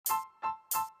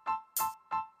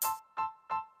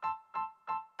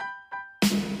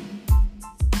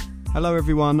Hello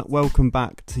everyone, welcome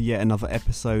back to yet another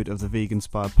episode of the Vegan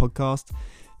Inspired podcast.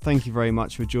 Thank you very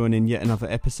much for joining yet another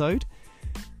episode.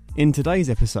 In today's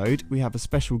episode, we have a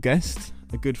special guest,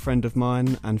 a good friend of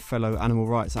mine and fellow animal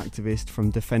rights activist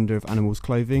from Defender of Animals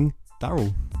Clothing,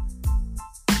 Darrel.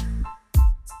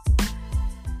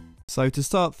 So to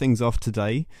start things off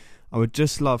today, I would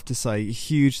just love to say a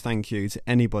huge thank you to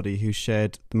anybody who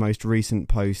shared the most recent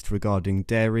post regarding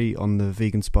dairy on the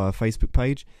Vegan Inspired Facebook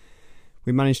page.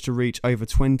 We managed to reach over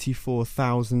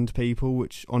 24,000 people,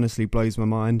 which honestly blows my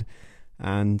mind.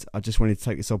 And I just wanted to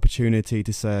take this opportunity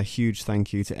to say a huge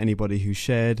thank you to anybody who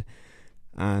shared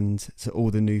and to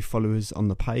all the new followers on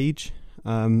the page.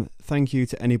 Thank you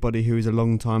to anybody who is a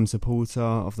long-time supporter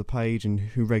of the page and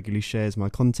who regularly shares my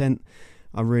content.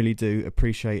 I really do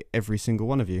appreciate every single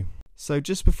one of you. So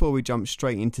just before we jump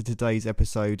straight into today's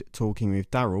episode talking with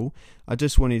Darrel, I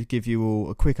just wanted to give you all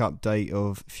a quick update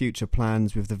of future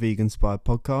plans with the Vegan Inspired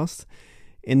podcast.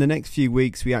 In the next few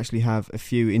weeks, we actually have a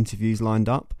few interviews lined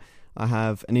up. I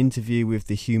have an interview with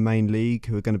the Humane League,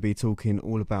 who are going to be talking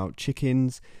all about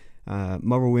chickens,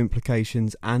 moral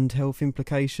implications and health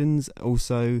implications,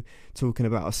 also talking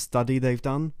about a study they've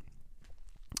done.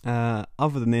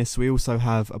 Other than this, we also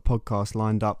have a podcast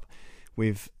lined up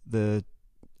with the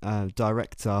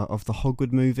director of the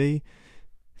Hogwood movie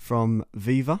from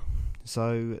Viva.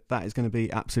 So that is going to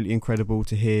be absolutely incredible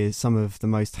to hear some of the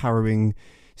most harrowing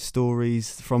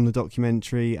stories from the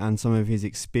documentary and some of his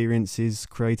experiences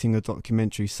creating a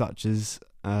documentary such as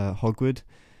Hogwood.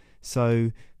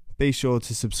 So be sure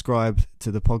to subscribe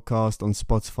to the podcast on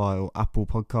Spotify or Apple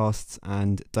Podcasts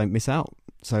and don't miss out.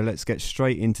 So let's get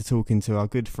straight into talking to our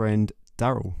good friend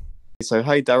Darrel. So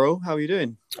hey Darrel, how are you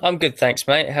doing? I'm good, thanks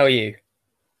mate. How are you?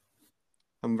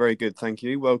 I'm very good, thank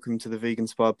you. Welcome to the Vegan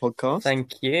Inspired podcast.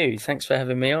 Thank you. Thanks for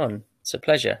having me on. It's a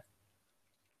pleasure.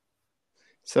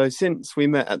 So since we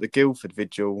met at the Guildford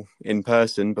Vigil in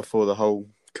person before the whole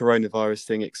coronavirus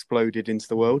thing exploded into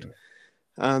the world,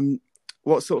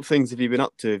 what sort of things have you been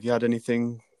up to? Have you had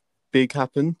anything big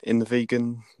happen in the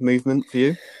vegan movement for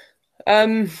you?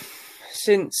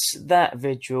 Since that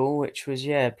vigil, which was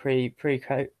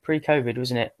pre-COVID,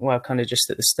 wasn't it? Well, kind of just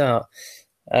at the start.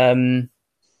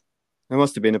 It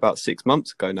must have been about 6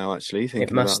 months ago now, actually,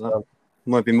 thinking about that.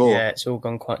 Might be more. Yeah, it's all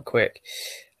gone quite quick.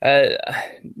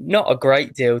 Not a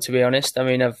great deal, to be honest. I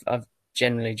mean, I've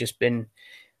generally just been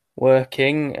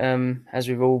working, as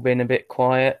we've all been a bit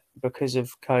quiet because of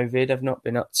COVID. I've not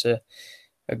been up to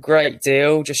a great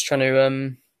deal, just trying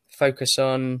to focus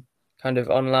on kind of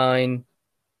online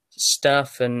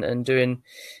stuff and doing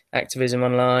activism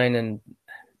online, and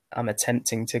I'm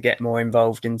attempting to get more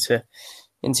involved into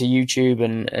YouTube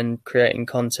and creating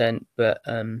content, but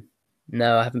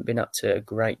no, I haven't been up to a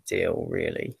great deal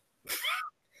really.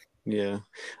 Yeah,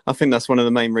 I think that's one of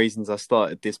the main reasons I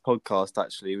started this podcast,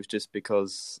 actually, was just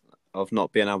because of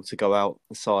not being able to go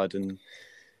outside and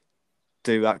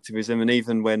do activism. And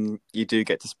even when you do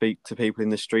get to speak to people in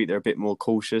the street, they're a bit more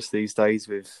cautious these days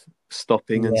with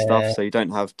stopping and stuff, so you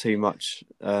don't have too much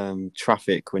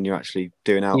traffic when you're actually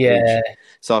doing outreach.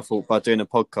 So I thought by doing a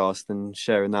podcast and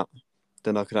sharing that,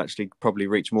 then I could actually probably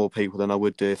reach more people than I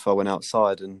would do if I went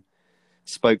outside and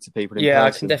spoke to people in person.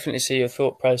 I can definitely see your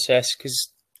thought process,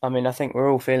 because I mean, I think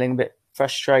we're all feeling a bit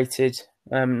frustrated,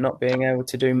 not being able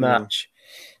to do much.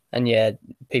 And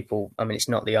people, I mean, it's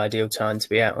not the ideal time to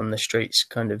be out on the streets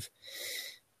kind of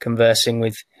conversing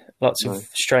with lots of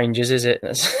strangers, is it?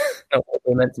 That's not what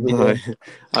we're meant to be doing.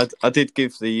 I did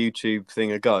give the YouTube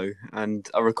thing a go, and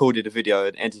I recorded a video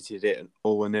and edited it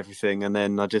all and everything, and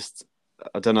then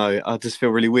I don't know, I just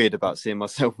feel really weird about seeing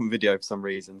myself on video for some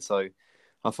reason, so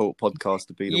I thought podcast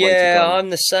would be the way to go. Yeah, I'm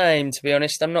the same, to be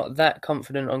honest. I'm not that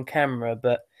confident on camera,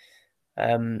 but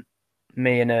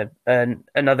me and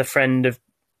another friend have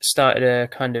started a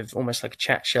kind of almost like a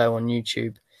chat show on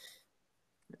YouTube.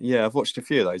 Yeah, I've watched a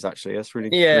few of those, actually. That's really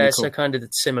really cool. So kind of a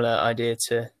similar idea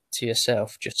to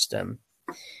yourself, just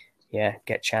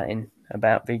get chatting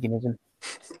about veganism.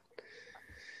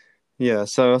 Yeah,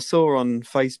 so I saw on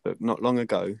Facebook not long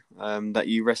ago that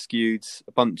you rescued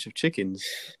a bunch of chickens.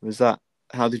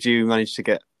 How did you manage to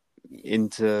get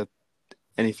into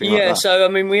anything like that? Yeah, so I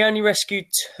mean, we only rescued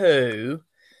 2,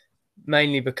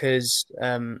 mainly because,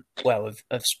 of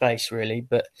space really.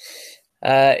 But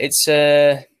it's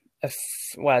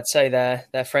I'd say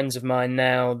they're friends of mine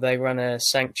now. They run a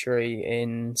sanctuary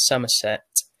in Somerset.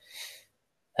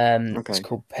 It's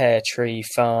called Pear Tree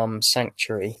Farm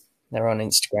Sanctuary. They're on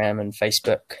Instagram and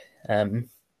Facebook. And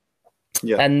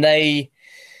they,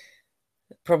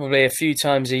 probably a few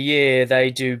times a year, they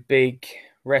do big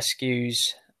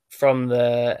rescues from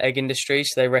the egg industry.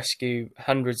 So they rescue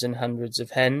hundreds and hundreds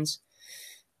of hens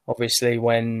obviously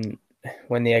when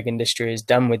the egg industry is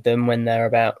done with them, when they're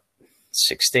about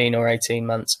 16 or 18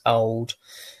 months old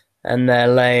and their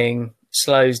laying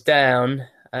slows down,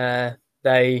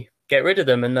 they get rid of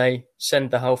them and they send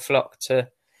the whole flock to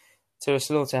a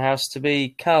slaughterhouse to be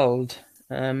culled.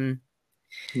 So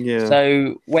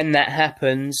when that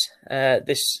happens,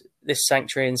 this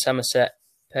sanctuary in Somerset,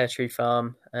 Pear Tree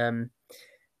Farm,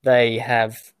 they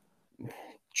have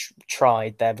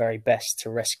tried their very best to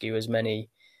rescue as many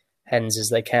hens as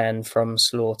they can from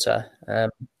slaughter.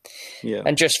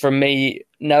 And just from me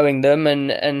knowing them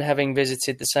and having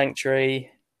visited the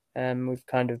sanctuary, we've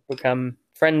kind of become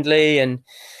friendly, and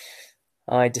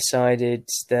I decided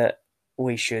that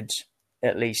we should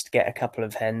at least get a couple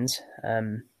of hens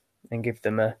and give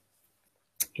them a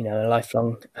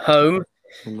lifelong home.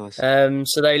 Nice.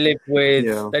 So they live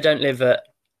with, they don't live at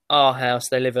our house,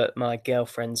 they live at my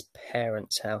girlfriend's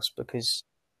parents' house, because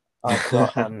I've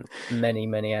got many,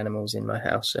 many animals in my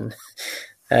house, and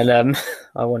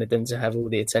I wanted them to have all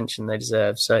the attention they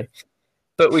deserve. So,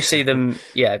 but we see them,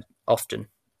 often.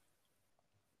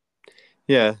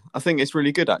 Yeah, I think it's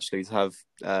really good actually to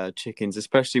have chickens,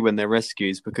 especially when they're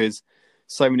rescues, because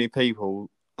so many people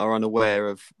are unaware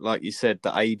of, like you said,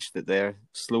 the age that they're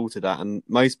slaughtered at, and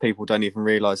most people don't even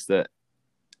realise that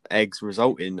eggs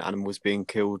result in animals being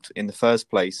killed in the first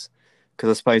place. Because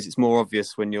I suppose it's more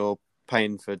obvious when you're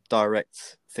paying for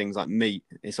direct things like meat.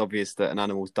 It's obvious that an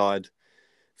animal's died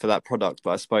for that product,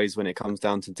 but I suppose when it comes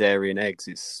down to dairy and eggs,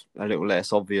 it's a little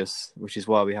less obvious, which is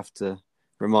why we have to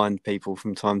remind people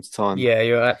from time to time. Yeah,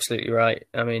 you're absolutely right.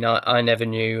 I mean, I never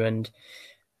knew, and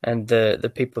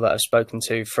the people that I've spoken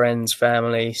to, friends,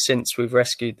 family, since we've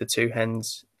rescued the two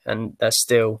hens, and they're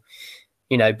still,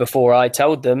 before I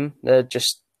told them, they're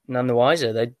just none the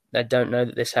wiser. They don't know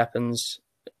that this happens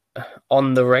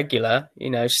on the regular,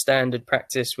 standard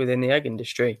practice within the egg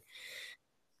industry.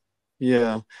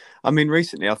 Yeah, I mean,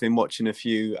 recently I've been watching a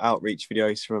few outreach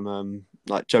videos from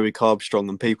like Joey Carbstrong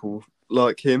and people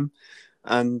like him,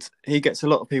 and he gets a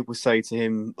lot of people say to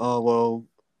him, "Oh, well,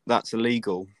 that's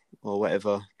illegal," or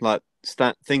whatever. Like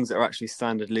things that are actually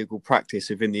standard legal practice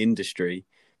within the industry,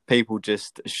 people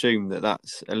just assume that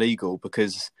that's illegal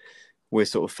because we're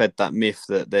sort of fed that myth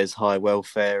that there's high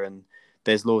welfare and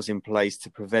there's laws in place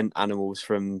to prevent animals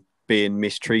from being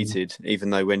mistreated, even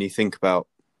though when you think about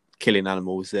killing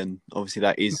animals, then obviously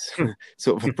that is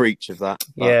sort of a breach of that.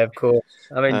 But, yeah, of course.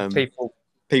 I mean, people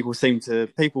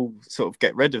sort of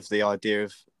get rid of the idea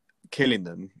of killing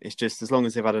them. It's just as long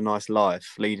as they've had a nice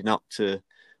life leading up to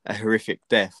a horrific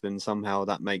death, then somehow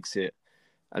that makes it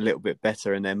a little bit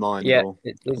better in their mind. Yeah, or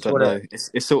I don't know.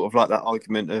 It's sort of like that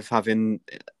argument of having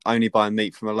only buying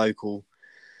meat from a local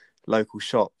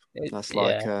shop. That's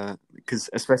like because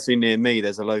especially near me,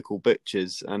 there's a local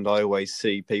butcher's, and I always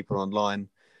see people online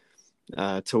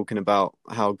talking about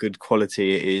how good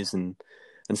quality it is and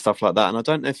stuff like that. And I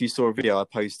don't know if you saw a video I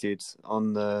posted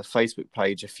on the Facebook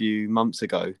page a few months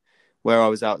ago where I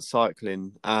was out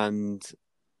cycling, and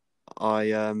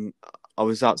I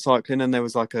was out cycling and there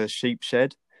was like a sheep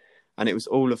shed, and it was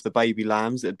all of the baby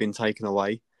lambs that had been taken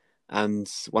away,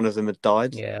 and one of them had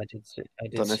died. Yeah, I did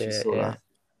don't know if you saw it, that.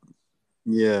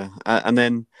 Yeah, and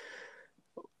then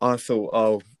I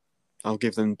thought, I'll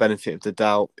give them the benefit of the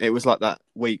doubt. It was like that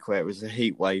week where it was a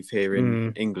heat wave here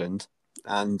in England,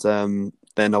 and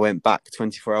then I went back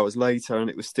 24 hours later and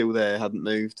it was still there, hadn't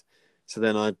moved. So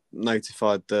then I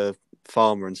notified the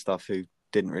farmer and stuff, who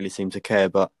didn't really seem to care.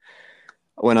 But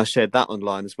when I shared that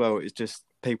online as well, it was just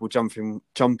people jumping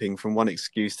from one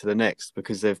excuse to the next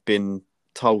because they've been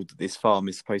told that this farm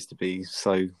is supposed to be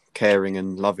so caring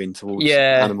and loving towards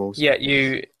animals.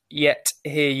 Yet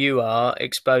here you are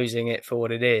exposing it for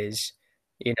what it is.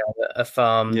 A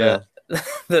farm that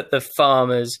that the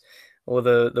farmers or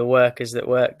the workers that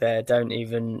work there don't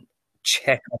even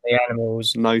check on the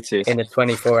animals in a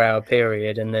 24-hour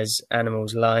period, and there's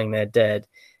animals lying there dead.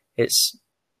 It's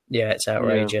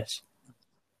outrageous.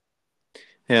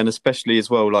 Yeah, and especially as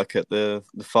well, like at the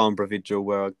Farnborough vigil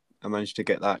where I managed to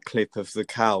get that clip of the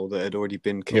cow that had already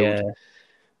been killed. Yeah.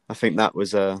 I think that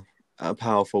was a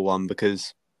powerful one,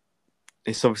 because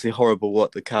it's obviously horrible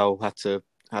what the cow had to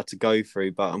go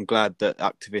through, but I'm glad that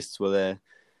activists were there,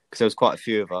 because there was quite a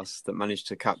few of us that managed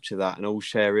to capture that and all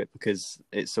share it, because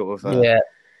it's sort of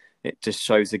it just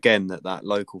shows again that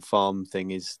local farm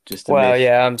thing is just a myth.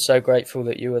 Yeah, I'm so grateful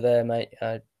that you were there, mate.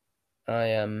 It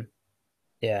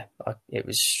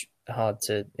was hard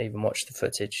to even watch the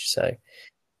footage, so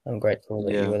I'm grateful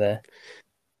that you were there.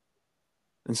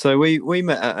 And so we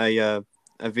met at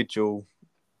a vigil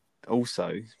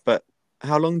also, but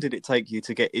how long did it take you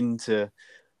to get into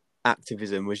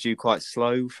activism? Was you quite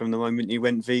slow from the moment you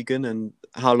went vegan? And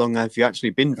how long have you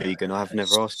actually been vegan? I have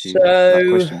never asked you that So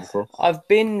question before. I've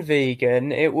been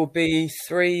vegan. It will be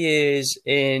 3 years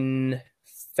in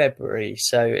February.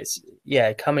 So it's,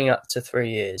 yeah, coming up to 3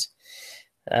 years.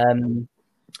 And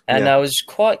Yeah, I was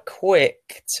quite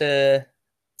quick to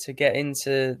get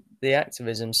into the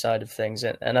activism side of things.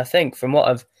 And I think from what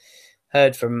I've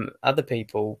heard from other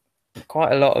people,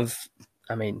 quite a lot of,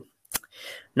 I mean,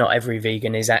 not every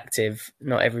vegan is active.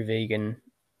 Not every vegan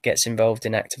gets involved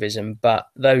in activism, but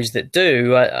those that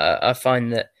do, I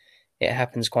find that it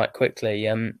happens quite quickly.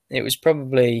 It was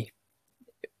probably,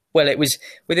 well, it was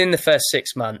within the first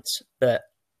 6 months that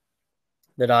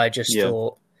I just yeah,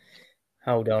 thought,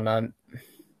 hold on,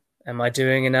 am I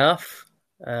doing enough?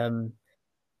 And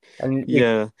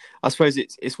yeah. I suppose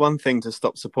it's one thing to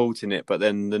stop supporting it, but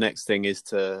then the next thing is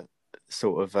to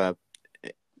sort of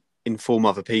inform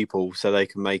other people so they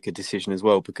can make a decision as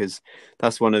well. Because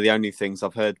that's one of the only things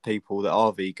I've heard people that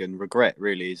are vegan regret.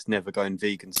 Really, is never going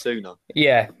vegan sooner.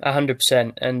 yeah,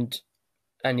 100%.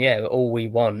 And yeah, all we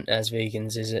want as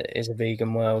vegans is a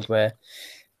vegan world where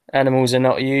animals are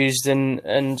not used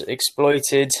and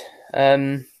exploited,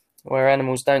 where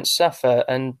animals don't suffer.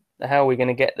 And how are we going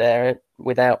to get there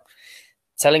without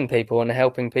telling people and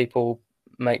helping people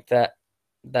make that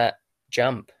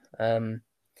jump?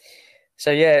 So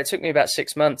yeah, it took me about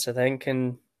 6 months, I think,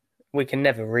 and we can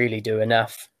never really do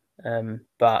enough.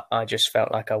 But I just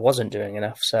felt like I wasn't doing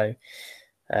enough. So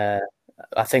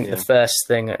I think the Yeah, first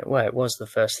thing, well, it was the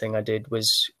first thing I did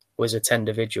was attend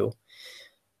a vigil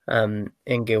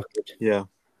in Guildford, yeah,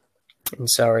 in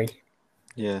Surrey.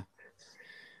 yeah.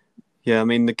 Yeah, I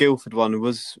mean, the Guildford one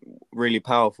was really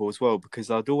powerful as well because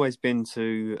I'd always been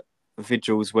to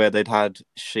vigils where they'd had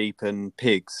sheep and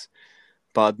pigs,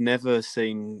 but I'd never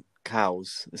seen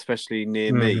cows, especially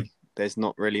near Mm, me. There's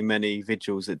not really many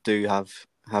vigils that do have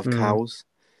mm, cows.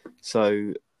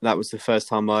 So that was the first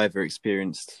time I ever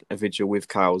experienced a vigil with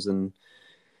cows. And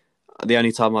the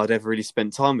only time I'd ever really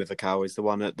spent time with a cow is the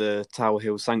one at the Tower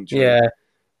Hill Sanctuary. yeah,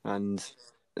 And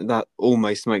that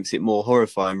almost makes it more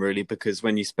horrifying, really, because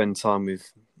when you spend time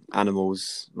with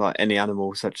animals, like any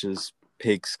animal, such as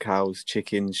pigs, cows,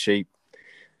 chickens, sheep,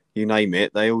 you name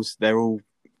it, they're all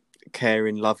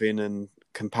caring, loving, and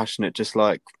compassionate, just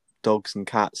like dogs and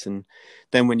cats. And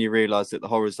then when you realise that the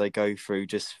horrors they go through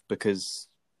just because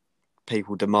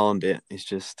people demand it,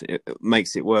 it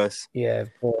makes it worse yeah, of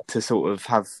course. to sort of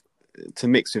have to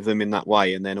mix with them in that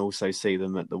way, and then also see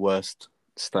them at the worst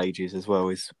stages as well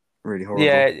is really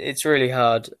Yeah, horrible. it's really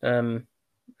hard.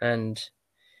 And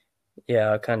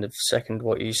yeah, I kind of second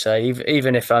what you say.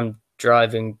 Even if I'm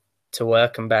driving to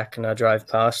work and back, and I drive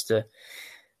past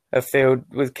a field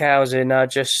with cows in, I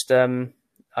just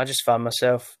find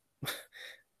myself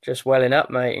just welling up,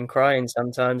 mate, and crying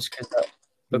sometimes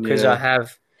because I Yeah,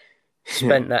 have yeah,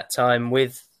 spent that time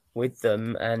with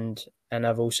them, and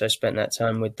I've also spent that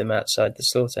time with them outside the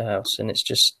slaughterhouse, and it's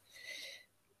just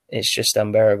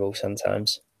unbearable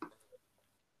sometimes.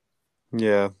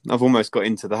 yeah. I've almost got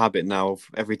into the habit now of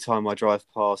every time I drive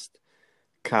past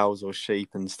cows or sheep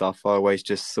and stuff, I always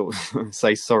just sort of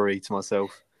say sorry to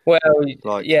myself, Well,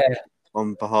 like yeah,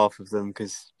 on behalf of them,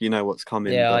 because you know what's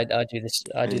coming. yeah, But I do this.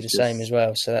 I do it's the same as just,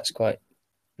 well. So that's quite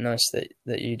nice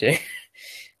that you do.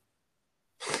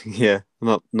 yeah,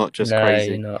 not just No, you're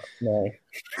crazy. not. No.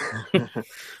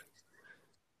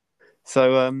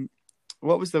 So,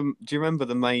 what was the? Do you remember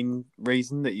the main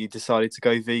reason that you decided to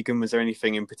go vegan? Was there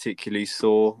anything in particular you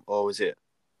saw, or was it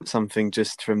something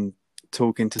just from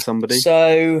talking to somebody?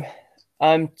 So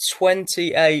I'm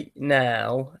 28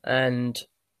 now, and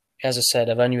as I said,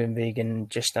 I've only been vegan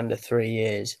just under 3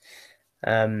 years.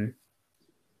 Um,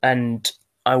 and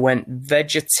I went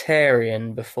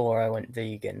vegetarian before I went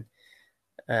vegan,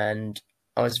 and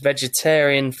I was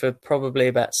vegetarian for probably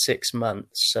about 6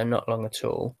 months, so not long at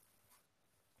all.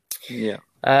 Yeah.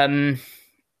 Um,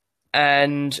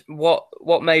 and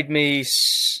what made me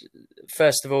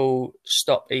first of all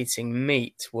stop eating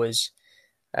meat was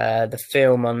the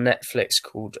film on Netflix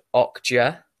called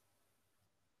Okja.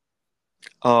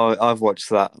 Oh, I've watched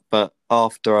that, but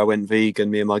after I went vegan,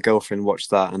 me and my girlfriend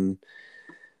watched that, and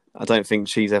I don't think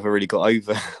she's ever really got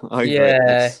over over it.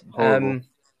 Yeah, It's horrible.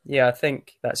 yeah, I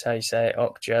think that's how you say it,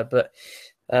 Okja. But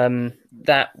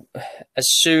that as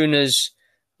soon as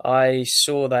I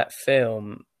saw that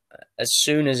film, as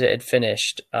soon as it had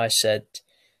finished, I said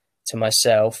to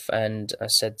myself and I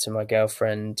said to my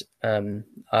girlfriend, I'm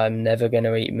never going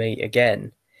to eat meat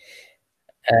again.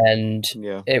 And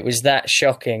Yeah. it was that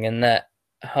shocking and that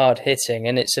hard hitting.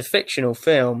 And it's a fictional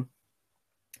film,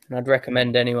 and I'd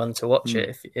recommend anyone to watch Mm.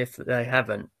 it if they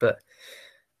haven't. But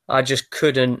I just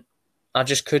couldn't. I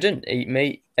just couldn't eat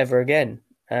meat ever again.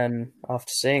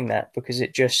 After seeing that, because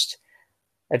it just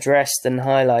addressed and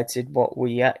highlighted what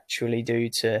we actually do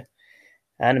to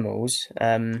animals,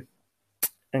 and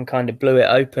kind of blew it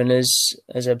open as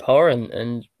abhorrent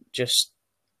and just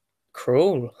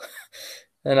cruel.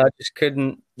 And I just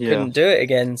Yeah. couldn't do it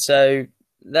again. So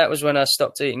that was when I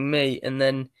stopped eating meat, and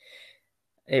then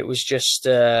it was just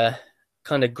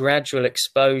kind of gradual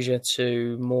exposure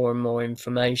to more and more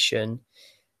information.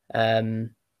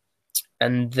 Um,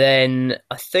 and then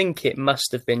I think it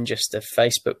must have been just a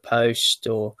Facebook post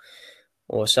or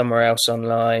somewhere else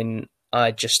online.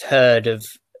 I just heard of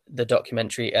the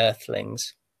documentary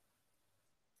Earthlings,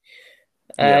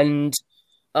 Yeah. and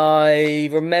I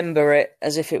remember it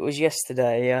as if it was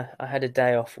yesterday. I had a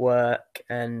day off work,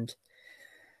 and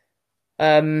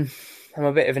I'm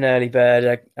a bit of an early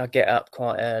bird. I get up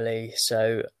quite early,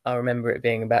 so I remember it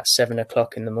being about 7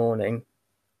 o'clock in the morning,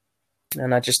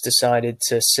 and I just decided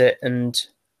to sit and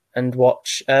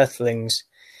watch Earthlings,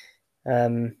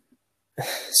 um,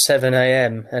 7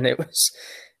 a.m. and it was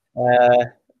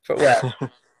well,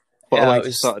 What a yeah, way it to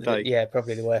was start a day. yeah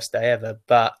probably the worst day ever.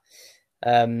 But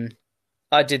um,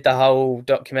 I did the whole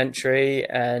documentary,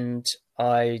 and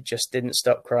I just didn't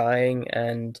stop crying,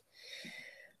 and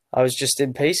I was just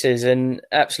in pieces and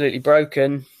absolutely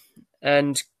broken,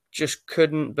 and just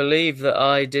couldn't believe that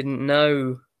I didn't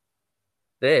know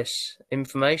this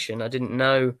information. I didn't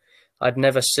know. I'd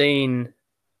never seen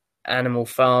animal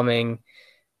farming,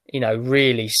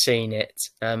 really seen it,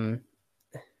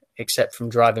 except from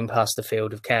driving past a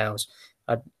field of cows.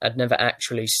 I'd never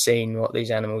actually seen what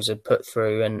these animals had put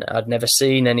through, and I'd never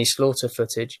seen any slaughter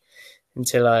footage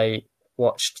until I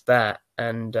watched that,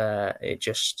 and it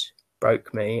just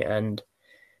broke me. And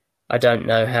I don't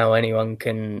know how anyone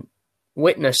can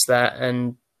witness that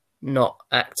and not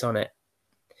act on it.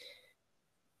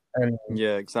 And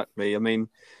Yeah, exactly. I mean,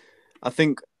 I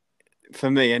think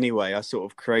for me anyway, I sort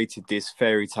of created this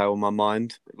fairy tale in my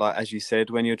mind. Like as you said,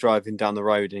 when you're driving down the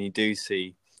road and you do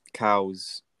see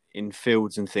cows in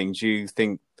fields and things, you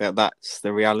think that that's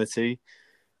the reality.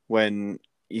 And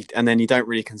then you don't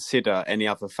really consider any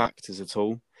other factors at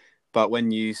all. But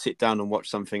when you sit down and watch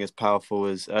something as powerful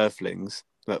as Earthlings,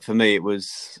 but for me it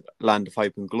was Land of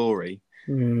Hope and Glory,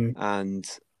 mm, and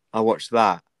I watched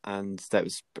that, and that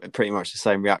was pretty much the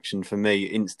same reaction for me.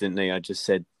 Instantly, I just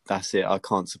said, "That's it. I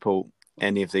can't support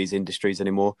any of these industries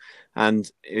anymore." And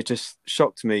it just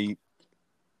shocked me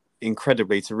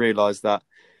incredibly to realise that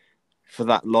for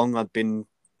that long I'd been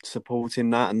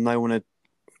supporting that, and no one had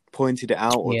pointed it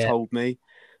out or yeah, told me.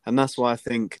 And that's why I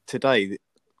think today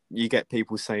you get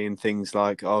people saying things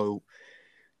like, "Oh,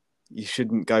 you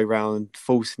shouldn't go around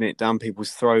forcing it down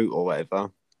people's throat or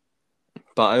whatever."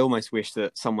 But I almost wish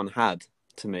that someone had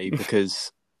to me,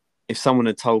 because if someone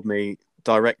had told me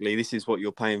directly, this is what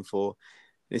you're paying for,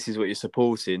 this is what you're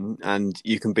supporting, and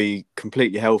you can be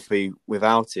completely healthy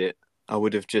without it, I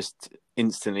would have just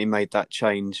instantly made that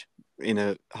change in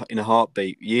a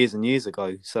heartbeat years and years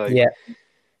ago. So yeah,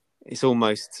 it's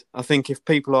almost, I think if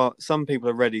some people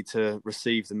are ready to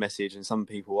receive the message and some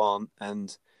people aren't,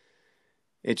 and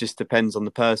it just depends on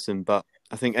the person. But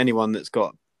I think anyone that's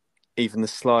got even the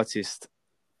slightest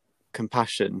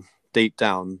compassion deep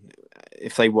down,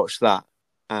 if they watch that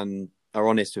and are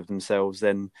honest with themselves,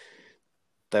 then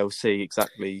they'll see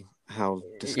exactly how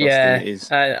disgusting it yeah.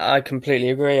 is. I completely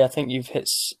agree. I think you've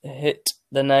hit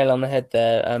the nail on the head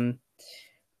there.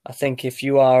 I think if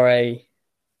you are a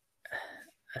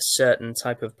certain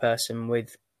type of person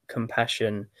with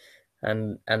compassion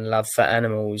and love for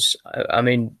animals, I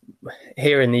mean,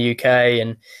 here in the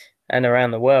UK and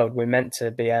around the world, we're meant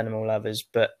to be animal lovers,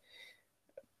 but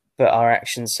our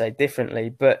actions say differently.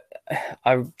 But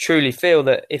I truly feel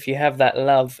that if you have that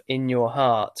love in your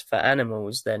heart for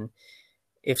animals, then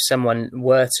if someone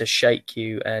were to shake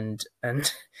you and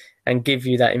give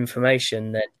you that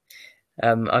information, then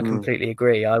I Mm. completely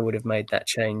agree. I would have made that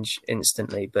change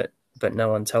instantly, but no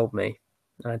one told me.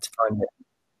 I had to find it.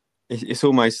 It's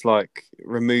almost like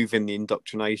removing the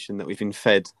indoctrination that we've been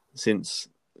fed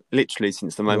literally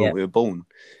since the Yeah. moment we were born.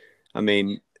 I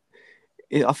mean,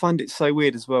 I find it so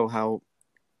weird as well how,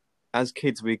 as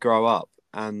kids, we grow up,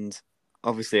 and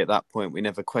obviously at that point we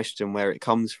never question where it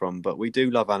comes from, but we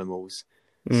do love animals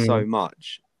so Mm,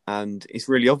 much. And it's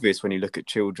really obvious when you look at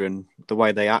children, the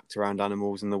way they act around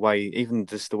animals, and the way, even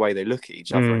just the way they look at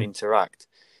each other and mm. interact,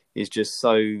 is just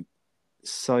so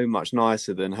much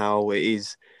nicer than how it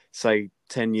is, say,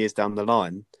 10 years down the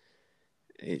line.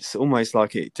 It's almost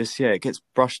like it just, yeah, it gets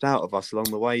brushed out of us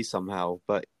along the way somehow,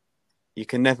 but you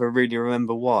can never really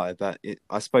remember why. But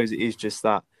I suppose it is just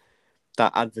that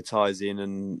advertising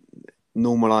and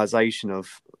normalization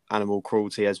of animal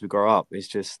cruelty as we grow up is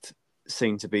just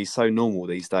seen to be so normal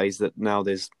these days that now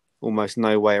there's almost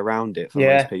no way around it for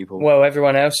most people. Well,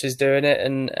 everyone else is doing it,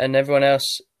 and everyone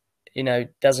else,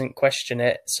 doesn't question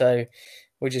it. So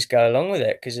we just go along with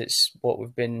it because it's what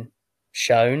we've been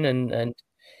shown and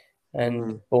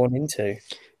born into.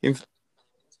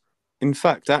 In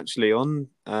fact, actually, on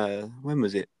when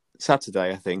was it?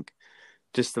 Saturday, I think.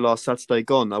 Just the last Saturday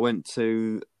gone, I went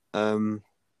to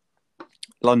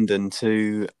London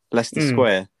to Leicester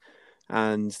Square,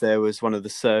 and there was one of the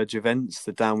Surge events,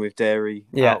 the Down with Dairy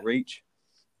outreach,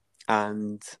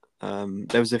 and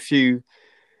there was a few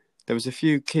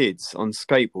kids on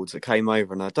skateboards that came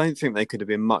over, and I don't think they could have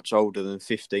been much older than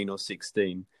 15 or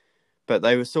 16, but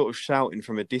they were sort of shouting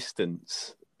from a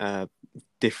distance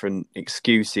different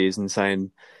excuses and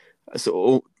saying,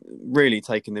 sort of really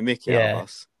taking the mickey out of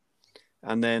us.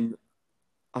 And then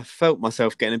I felt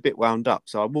myself getting a bit wound up,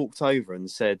 so I walked over and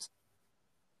said,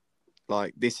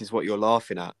 like, this is what you're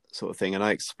laughing at, sort of thing. And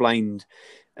I explained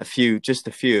just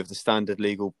a few of the standard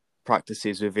legal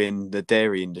practices within the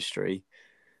dairy industry.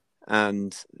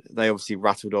 And they obviously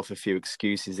rattled off a few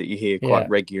excuses that you hear quite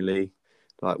regularly,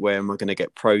 like, where am I going to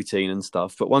get protein and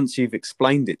stuff? But once you've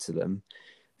explained it to them,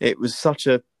 it was such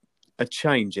a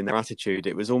change in their attitude.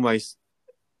 It was almost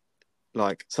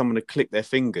like someone had clicked their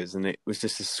fingers and it was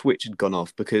just a switch had gone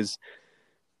off, because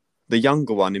the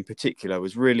younger one in particular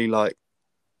was really like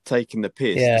taking the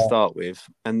piss to start with.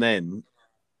 And then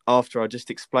after I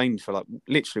just explained for like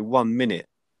literally 1 minute,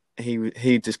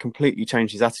 he just completely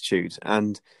changed his attitude.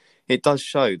 And it does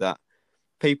show that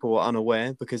people are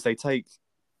unaware, because they take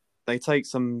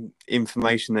some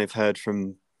information they've heard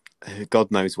from God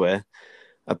knows where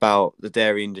about the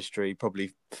dairy industry,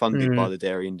 probably funded by the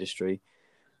dairy industry,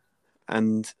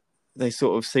 and they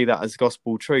sort of see that as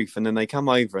gospel truth, and then they come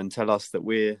over and tell us that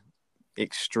we're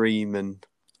extreme and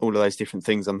all of those different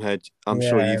things I'm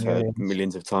sure you've heard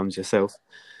millions of times yourself.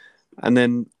 And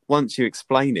then once you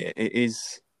explain it, it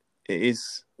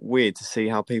is weird to see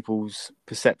how people's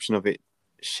perception of it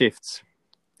shifts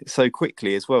so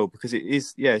quickly as well, because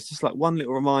it's just like one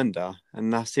little reminder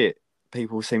and that's it.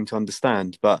 People seem to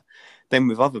understand, but then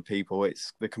with other people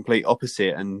it's the complete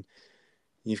opposite, and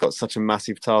you've got such a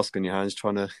massive task on your hands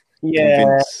trying to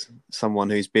convince someone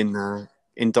who's been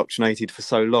indoctrinated for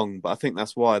so long. But I think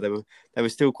that's why they were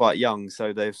still quite young,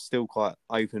 so they're still quite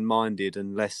open-minded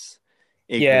and less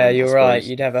ignorant. Yeah, you're right.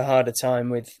 You'd have a harder time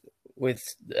with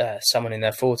someone in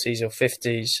their 40s or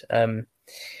 50s. And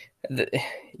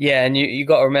you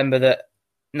got to remember that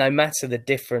no matter the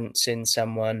difference in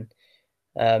someone,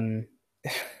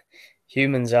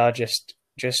 humans are just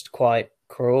quite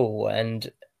cruel,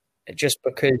 and just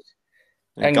because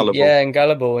gullible. And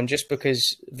gullible, and just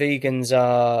because vegans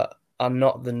are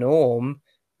not the norm,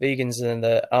 vegans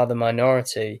are the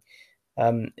minority.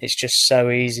 It's just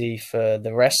so easy for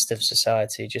the rest of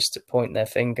society just to point their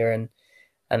finger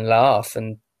and laugh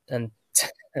and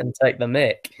take the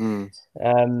mick.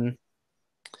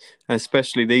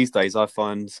 Especially these days, I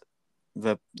find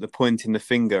the pointing the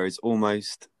finger is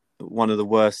almost one of the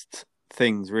worst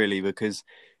things, really, because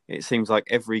it seems like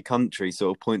every country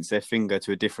sort of points their finger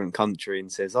to a different country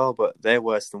and says, oh, but they're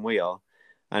worse than we are.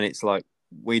 And it's like,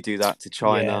 we do that to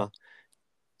China,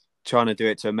 China do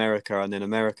it to America, and then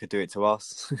America do it to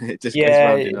us. It just goes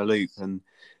round in a loop. And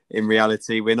in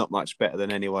reality, we're not much better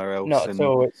than anywhere else. Not at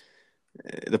all.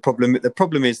 The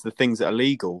problem is the things that are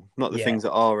legal, not the things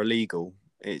that are illegal.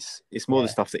 It's more the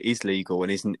stuff that is legal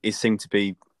and is seen to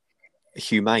be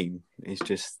humane. It's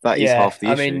just that is half the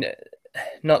issue. I mean,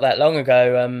 not that long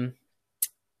ago,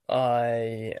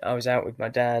 I was out with my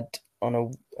dad on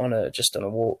a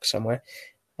walk somewhere,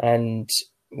 and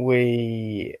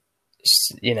we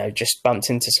just bumped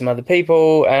into some other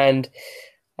people, and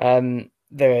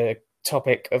the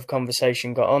topic of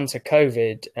conversation got onto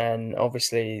COVID, and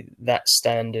obviously that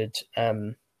standard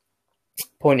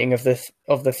pointing of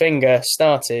the finger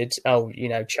started. Oh,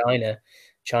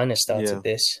 China started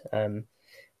this, and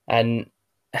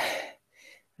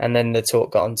then the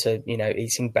talk got on to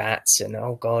eating bats, and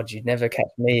oh God, you'd never catch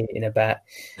me eating a bat,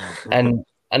 and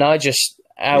I just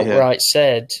outright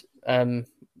said,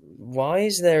 why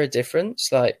is there a difference?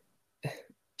 Like,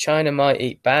 China might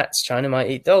eat bats, China might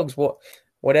eat dogs,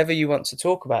 whatever you want to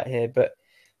talk about here, but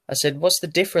I said, what's the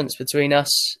difference between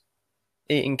us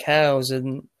eating cows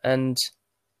and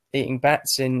eating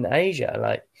bats in Asia?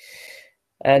 Like,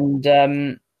 and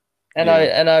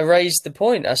I raised the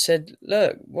point. I said,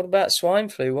 look, what about swine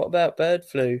flu? What about bird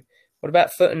flu? What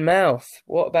about foot and mouth?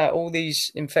 What about all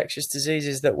these infectious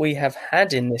diseases that we have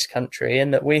had in this country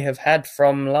and that we have had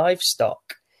from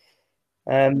livestock?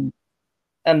 And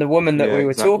the woman that we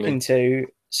were talking to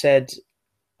said,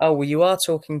 "Oh, well, you are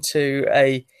talking to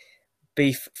a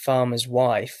beef farmer's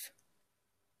wife,"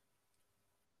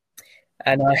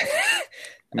 and I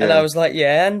and I Yeah. was like,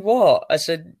 "Yeah, and what?" I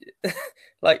said,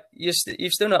 "Like you've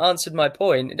still not answered my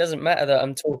point. It doesn't matter that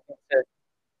I'm talking to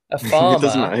a It doesn't farmer.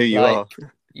 matter who you Like are.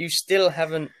 you still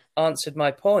haven't answered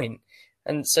my point."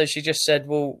 And so she just said,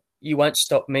 "Well, you won't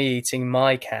stop me eating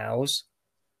my cows."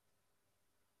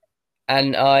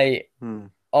 And I Hmm.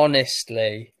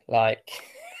 honestly, like,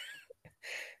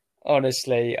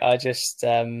 honestly, I just,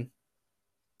 I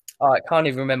can't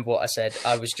even remember what I said.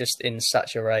 I was just in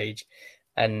such a rage,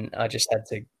 and I just had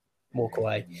to walk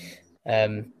away.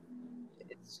 Um,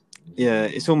 it's, Yeah,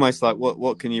 it's almost like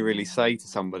what can you really say to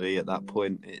somebody at that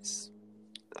point?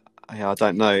 I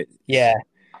don't know. yeah,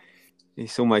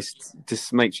 It's almost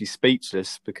just makes you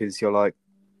speechless because you're like,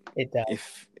 it does.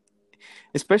 if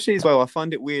especially as well, I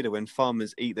find it weirder when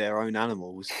farmers eat their own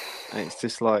animals, and it's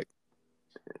just like,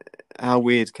 how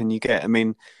weird can you get? I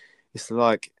mean, it's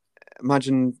like,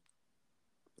 imagine.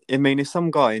 I mean, if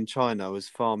some guy in China was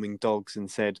farming dogs and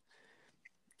said,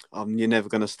 you're never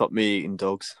going to stop me eating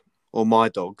dogs or my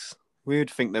dogs," we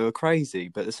would think they were crazy.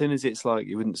 But as soon as it's like,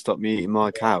 "You wouldn't stop me eating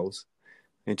my cows,"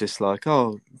 you're just like,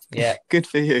 "Oh, Yeah, good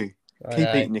for you. I Keep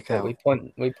know. eating your But cow."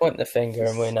 we point the finger,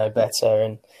 and we It's, know better.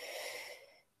 And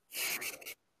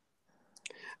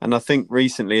and I think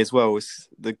recently as well,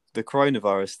 the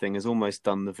coronavirus thing has almost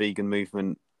done the vegan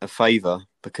movement a favour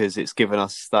because it's given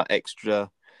us that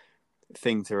extra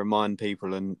thing to remind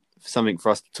people and something for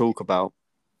us to talk about.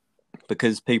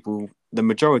 Because the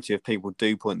majority of people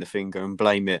do point the finger and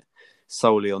blame it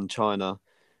solely on China.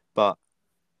 But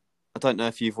I don't know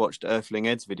if you've watched Earthling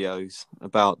Ed's videos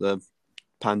about the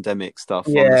pandemic stuff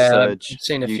on the yeah, I've Surge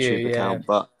seen a few. YouTube Yeah, account,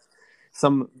 but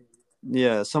some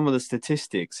some of the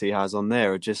statistics he has on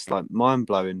there are just like mind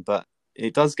blowing. But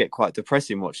it does get quite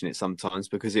depressing watching it sometimes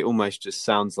because it almost just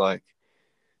sounds like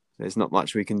there's not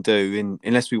much we can do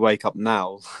unless we wake up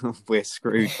now. We're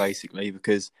screwed basically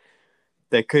because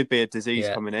there could be a disease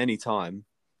yeah, coming any time,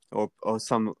 or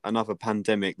some another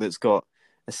pandemic that's got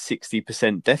a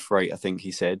 60% death rate. I think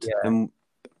he said, yeah. and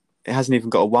it hasn't even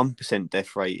got a 1%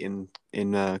 death rate in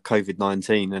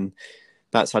COVID-19, and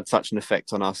that's had such an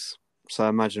effect on us. So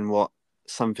imagine what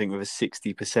something with a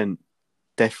 60%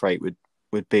 death rate would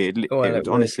be. It Well, it would would.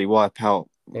 honestly wipe out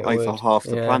It over would. half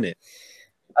the Yeah, planet.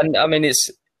 and I mean, it's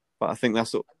But I think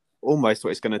that's almost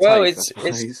what it's going to well, take, I it's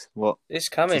suppose, what it's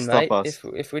to coming, stop mate. us.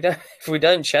 If we don't if we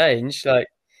don't change, like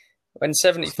when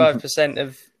 75%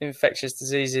 of infectious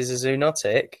diseases are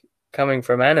zoonotic, coming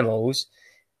from animals,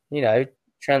 you know,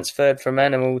 transferred from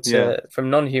animal Yeah, to from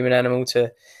non-human animal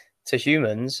to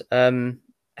humans,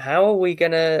 how are we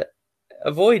going to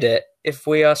avoid it if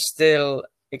we are still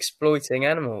exploiting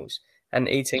animals and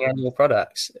eating animal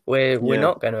products? We're yeah,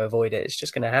 not going to avoid it. It's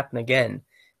just going to happen again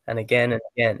and again and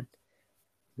again.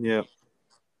 yeah.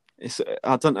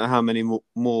 I don't know how many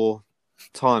more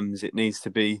times it needs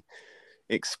to be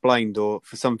explained or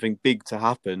for something big to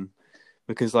happen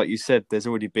because like you said there's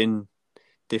already been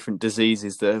different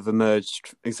diseases that have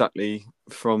emerged exactly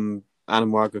from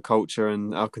animal agriculture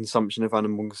and our consumption of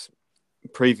animals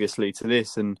previously to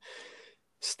this, and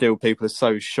still people are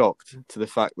so shocked to the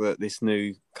fact that this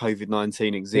new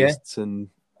COVID-19 Yeah, exists. And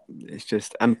it's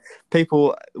just, and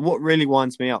people, what really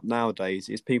winds me up nowadays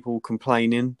is people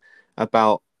complaining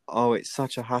about, "Oh, it's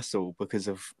such a hassle because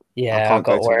of I yeah, I've can't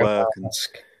got go to to wear a work,"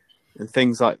 mask. and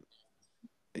things like,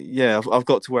 yeah, I've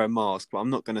got to wear a mask, but I'm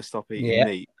not going to stop eating Yeah,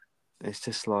 meat. It's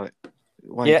just like, yeah.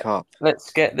 wake up.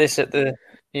 Let's get this at the,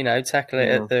 tackle it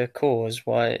Yeah, at the cause.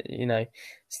 Why,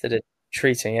 instead of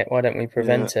treating it, why don't we yeah.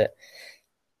 prevent it?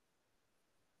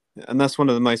 And that's one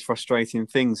of the most frustrating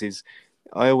things is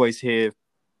I always hear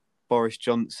Boris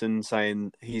Johnson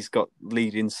saying he's got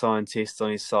leading scientists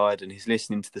on his side and he's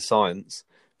listening to the science.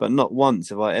 But not once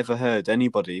have I ever heard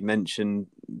anybody mention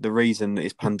the reason that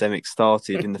this pandemic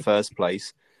started in the first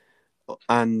place,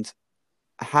 and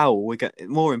how we get,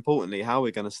 more importantly, how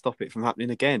we're going to stop it from happening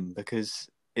again. Because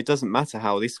it doesn't matter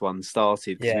how this one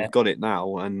started because Yeah, we've got it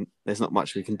now and there's not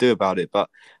much we can do about it. But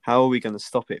how are we going to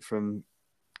stop it from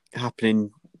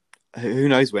happening? Who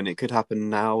knows when? It could happen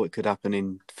now. It could happen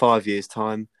in 5 years'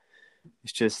 time.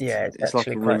 It's just, yeah. It's it's like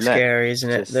actually a quite roulette. scary, isn't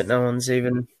it, that Just, no one's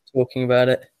even talking about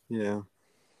it? yeah.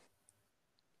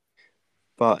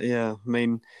 But yeah, I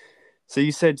mean, so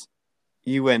you said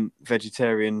you went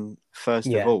vegetarian first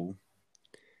of Yeah. all.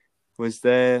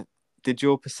 Did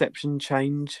your perception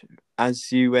change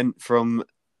as you went from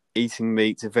eating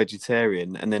meat to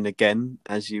vegetarian and then again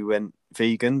as you went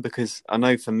vegan? Because I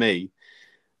know for me,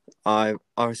 I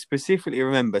specifically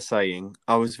remember saying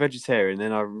I was vegetarian,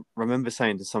 and I remember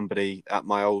saying to somebody at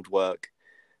my old work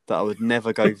that I would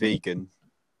never go vegan.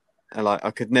 And like,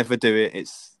 I could never do it.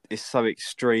 It's so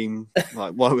extreme.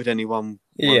 Like, why would anyone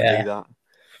want to do Yeah, that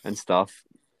and stuff?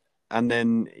 And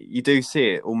then you do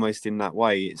see it almost in that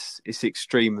way. It's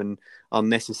extreme and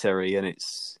unnecessary, and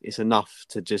it's enough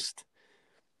to just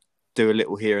do a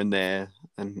little here and there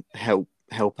and help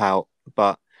out.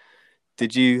 But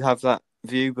did you have that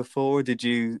view before? Did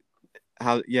you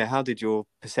how did your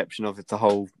perception of the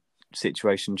whole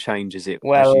situation change as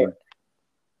well, you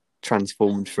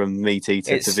transformed from meat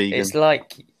eater to vegan? it's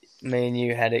like me and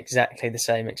you had exactly the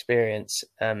same experience.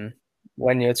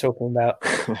 When you're talking about,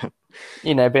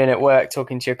 being at work,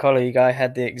 talking to your colleague, I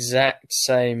had the exact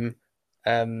same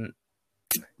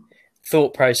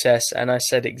thought process, and I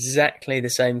said exactly the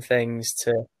same things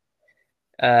to.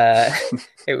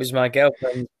 It was my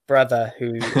girlfriend's brother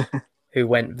who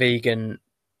went vegan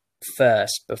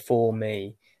first before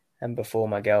me and before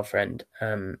my girlfriend.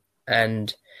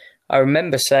 And I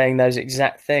remember saying those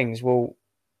exact things. Well,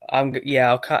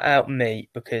 I'll cut out meat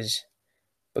because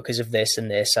of this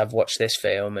and this. I've watched this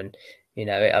film and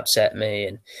it upset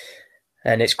me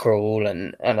and it's cruel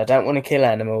and I don't want to kill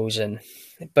animals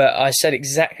but I said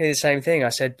exactly the same thing. I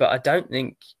said, but I don't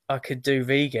think I could do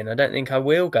vegan. I don't think I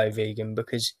will go vegan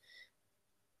because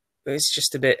it's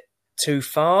just a bit too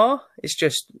far. It's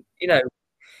just,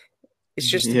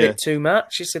 it's just a bit too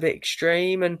much. It's a bit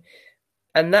extreme. And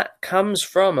that comes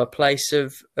from a place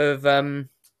of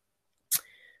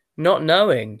not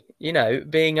knowing,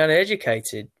 being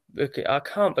uneducated. I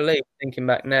can't believe, thinking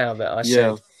back now, that I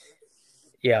said,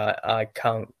 I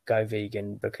can't go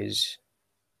vegan because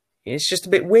it's just a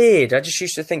bit weird. I just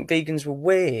used to think vegans were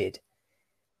weird.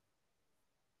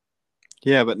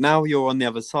 Yeah, but now you're on the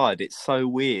other side. It's so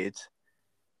weird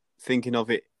thinking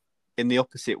of it in the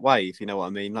opposite way, if you know what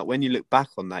I mean. Like, when you look back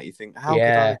on that, you think, how could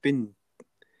I have been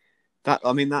that?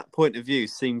 I mean, that point of view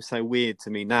seems so weird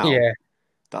to me now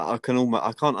that I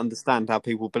can't understand how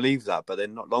people believe that. But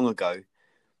then not long ago,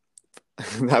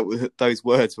 those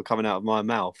words were coming out of my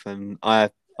mouth, and I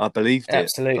believed it.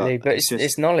 Absolutely, but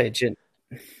it's knowledge, and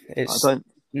it's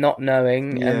not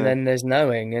knowing, and then there's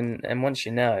knowing, and once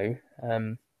you know,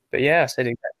 but I said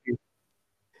exactly.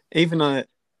 Even I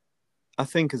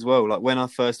think as well, like when I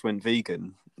first went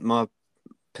vegan, my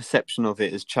perception of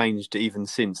it has changed even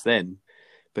since then,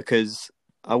 because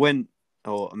I went,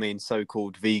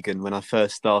 so-called vegan when I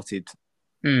first started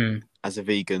as a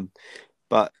vegan,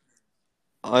 but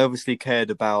I obviously cared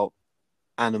about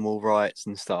animal rights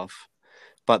and stuff,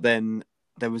 but then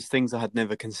there was things I had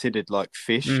never considered, like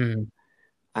fish.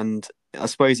 And I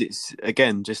suppose it's,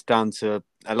 again, just down to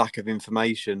a lack of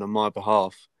information on my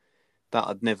behalf that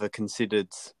I'd never considered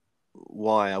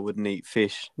why I wouldn't eat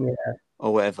fish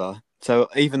or whatever. So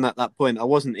even at that point, I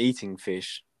wasn't eating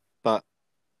fish, but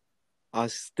I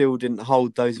still didn't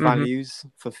hold those values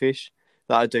for fish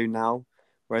that I do now.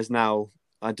 Whereas now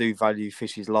I do value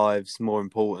fish's lives more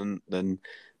important than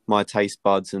my taste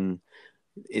buds. And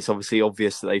it's obviously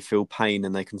obvious that they feel pain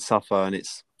and they can suffer and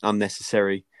it's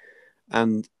unnecessary.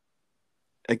 And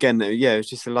again, it's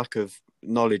just a lack of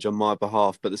knowledge on my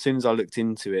behalf. But as soon as I looked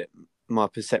into it, my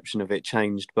perception of it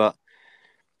changed. But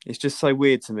it's just so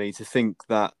weird to me to think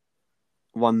that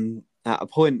at a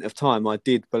point of time, I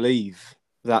did believe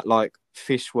that like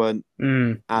fish weren't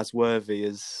as worthy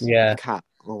as a cat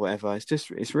or whatever.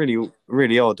 It's really,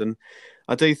 really odd. And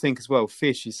I do think as well,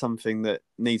 fish is something that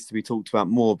needs to be talked about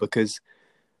more, because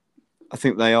I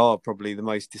think they are probably the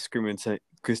most discriminated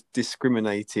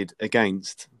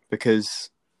against, because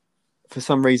for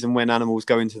some reason when animals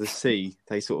go into the sea,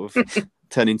 they sort of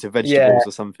turn into vegetables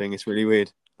or something. It's really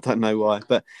weird. I don't know why.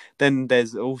 But then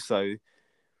there's also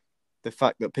the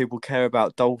fact that people care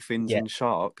about dolphins and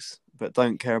sharks, but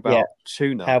don't care about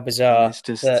tuna. How bizarre! It's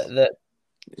just that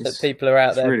people are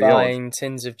out there really buying odd.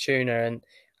 tins of tuna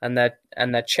and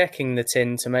they're checking the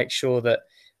tin to make sure that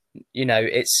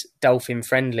it's dolphin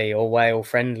friendly or whale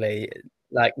friendly.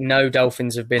 Like, no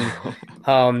dolphins have been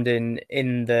harmed in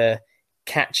the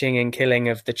catching and killing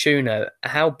of the tuna.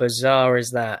 How bizarre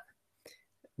is that?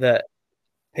 That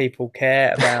people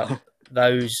care about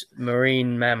those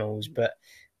marine mammals, but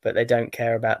they don't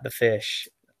care about the fish.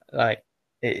 Like,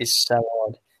 it is so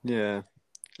odd. Yeah,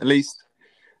 at least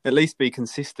be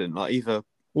consistent. Like, either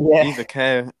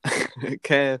care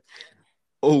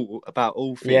all about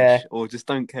all fish, or just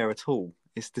don't care at all.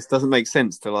 This doesn't make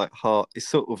sense to like heart. It's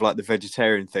sort of like the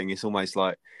vegetarian thing. It's almost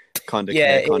like kind of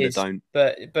care, kind of don't.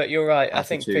 But you're right. Attitude. I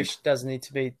think fish does need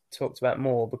to be talked about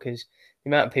more, because the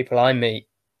amount of people I meet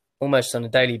almost on a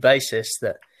daily basis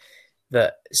that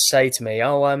say to me,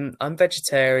 "Oh, I'm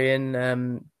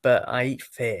vegetarian, but I eat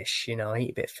fish. I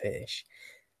eat a bit of fish."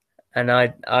 And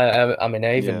I mean,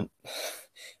 I even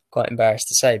quite embarrassed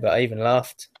to say, but I even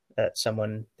laughed at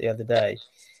someone the other day,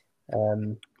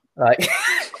 like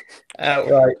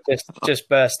outright just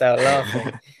burst out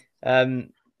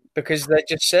laughing, because they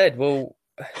just said, "Well,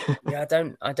 yeah,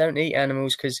 I don't eat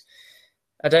animals because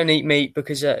I don't eat meat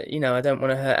because I don't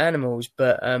want to hurt animals,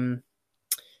 but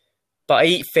I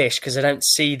eat fish because I don't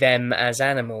see them as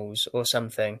animals or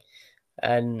something."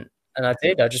 And I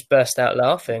did. I just burst out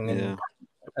laughing, Yeah.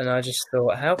 and I just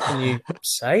thought, how can you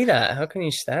say that? How can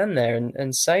you stand there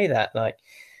and say that? Like,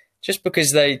 just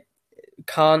because they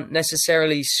can't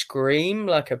necessarily scream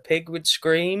like a pig would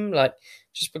scream, like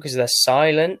just because they're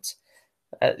silent,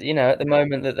 at the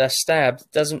moment that they're stabbed,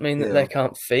 doesn't mean that Yeah. they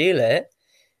can't feel it.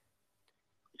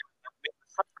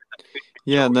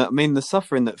 Yeah, and I mean the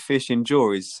suffering that fish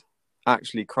endure is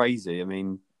actually crazy. I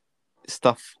mean,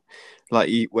 stuff like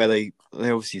where they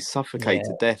obviously suffocate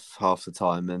to Yeah. death half the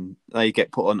time, and they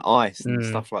get put on ice and Mm.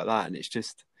 stuff like that. And it's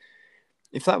just,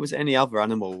 if that was any other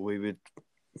animal, we would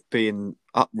be in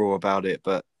uproar about it.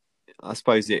 But I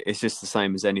suppose it's just the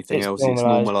same as anything It's else. It's normalized.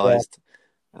 Yeah. normalized,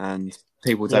 and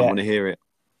people don't Yeah. want to hear it.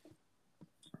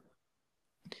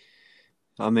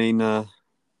 I mean,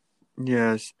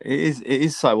 yes, it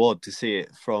is so odd to see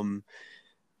it from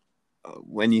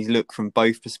when you look from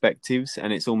both perspectives,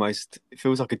 and it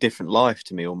feels like a different life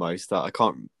to me almost, that I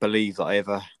can't believe that I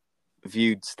ever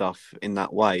viewed stuff in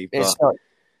that way. It's But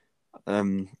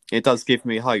not. it does give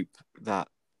me hope that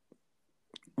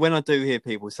when I do hear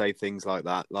people say things like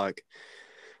that, like,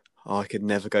 oh, I could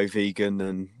never go vegan,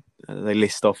 and they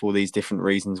list off all these different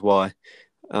reasons why,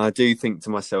 and I do think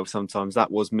to myself sometimes, that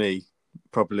was me.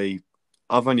 Probably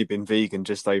I've only been vegan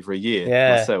just over a year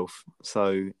Yeah. myself,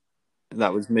 so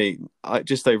that was me.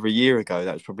 Just over a year ago,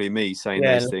 that was probably me saying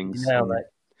Yeah. those Look at you things. now, And mate.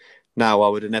 now I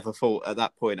would have never thought, at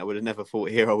that point, I would have never thought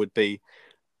here I would be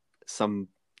some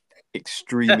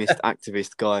extremist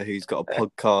activist guy who's got a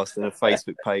podcast and a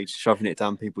Facebook page shoving it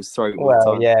down people's throat all the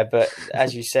Well, time. yeah, but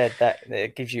as you said, that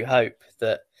it gives you hope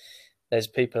that there's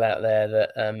people out there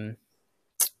that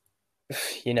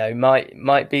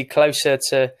might be closer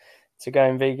to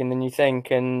going vegan than you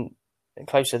think, and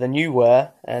closer than you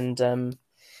were, and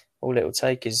all it will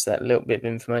take is that little bit of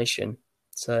information.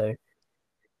 So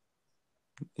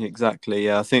Exactly.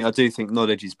 Yeah, I do think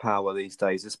knowledge is power these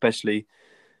days. Especially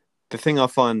the thing I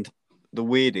find the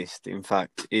weirdest, in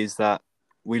fact, is that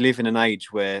we live in an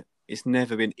age where it's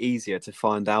never been easier to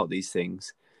find out these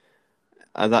things.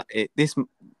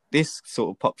 This sort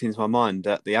of popped into my mind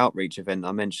at the outreach event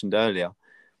I mentioned earlier,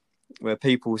 where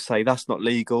people say that's not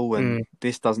legal and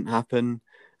this doesn't happen.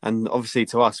 And obviously,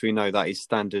 to us, we know that is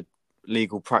standard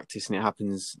legal practice, and it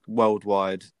happens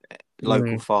worldwide.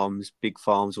 Local farms, big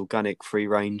farms, organic, free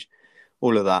range,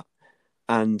 all of that.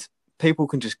 And people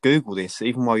can just Google this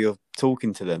even while you're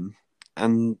talking to them,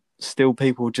 and still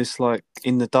people just like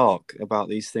in the dark about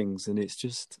these things. And it's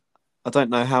just, I don't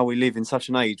know how we live in such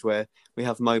an age where we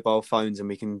have mobile phones and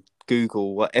we can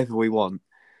Google whatever we want,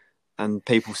 and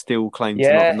people still claim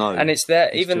to not yeah, know. and it's there,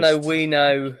 It's even though just, we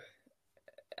know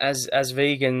as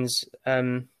vegans,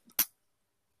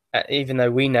 even though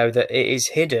we know that it is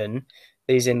hidden,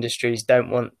 these industries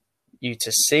don't want you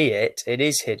to see it. It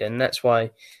is hidden. That's why,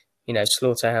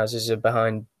 slaughterhouses are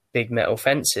behind big metal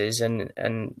fences,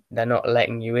 and they're not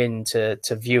letting you in to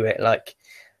view it like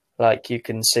you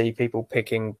can see people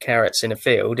picking carrots in a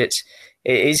field. It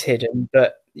is hidden,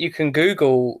 but you can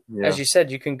Google, yeah, as you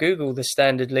said, you can Google the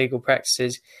standard legal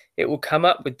practices. It will come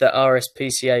up with the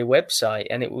RSPCA website,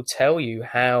 and it will tell you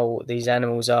how these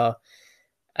animals are,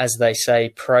 as they say,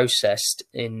 processed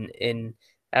in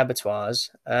abattoirs.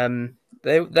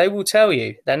 They will tell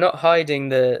you. They're not hiding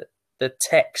the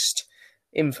text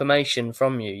information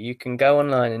from you. You can go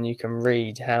online and you can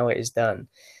read how it is done.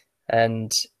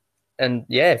 And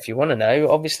yeah, if you want to know,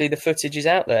 obviously the footage is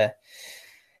out there.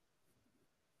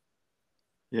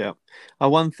 yeah.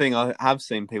 One thing I have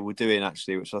seen people doing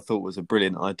actually, which I thought was a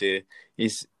brilliant idea,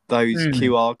 is those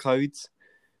QR codes.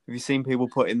 Have you seen people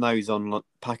putting those on like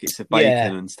packets of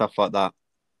bacon Yeah. and stuff like that?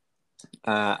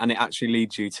 And it actually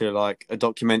leads you to like a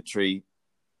documentary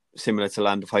similar to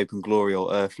Land of Hope and Glory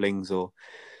or Earthlings or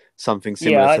something Yeah,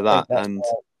 similar I to think that. that's And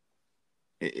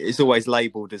it's always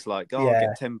labelled as like, oh, I'll yeah.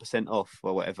 get 10% off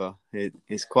or whatever.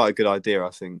 It's quite a good idea,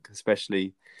 I think.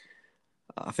 Especially,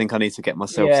 I think I need to get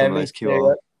myself Yeah, some of me those too.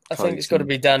 QR I think it's codes got to and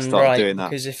be done start right, doing that.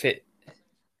 because if it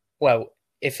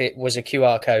was a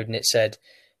QR code and it said,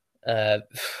 uh,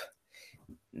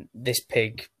 this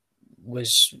pig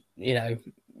was,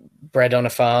 bred on a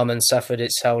farm and suffered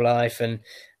its whole life, and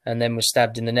then was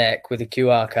stabbed in the neck with a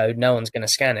QR code, no one's going to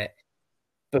scan it,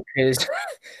 because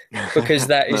because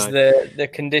that is No, the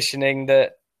conditioning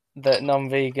that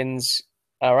non-vegans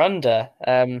are under,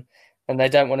 and they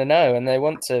don't want to know, and they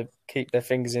want to keep their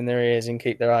fingers in their ears and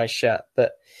keep their eyes shut.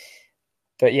 But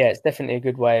yeah, it's definitely a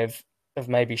good way of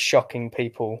maybe shocking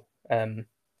people.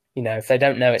 If they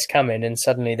don't know it's coming and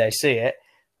suddenly they see it,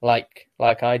 like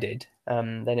I did,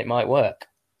 then it might work.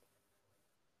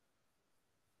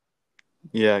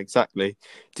 Yeah, exactly.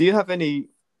 Do you have any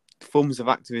forms of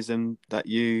activism that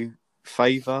you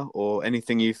favour, or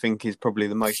anything you think is probably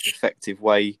the most effective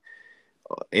way,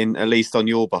 in at least on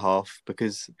your behalf?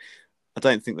 Because I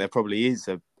don't think there probably is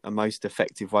a most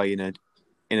effective way in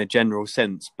a general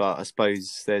sense, but I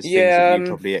suppose there's things that Yeah, you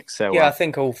probably excel yeah, I at.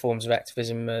 think all forms of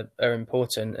activism are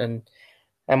important,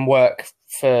 and work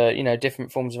for,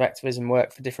 different forms of activism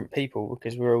work for different people,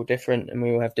 because we're all different and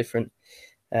we all have different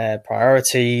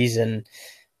priorities. And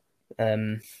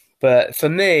but for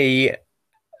me,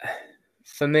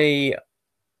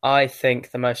 I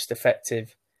think the most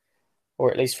effective, or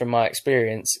at least from my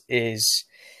experience, is,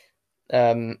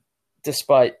 um,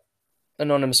 despite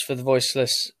Anonymous for the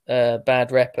Voiceless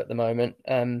bad rep at the moment,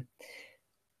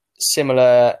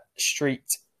 similar street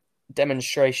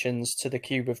demonstrations to the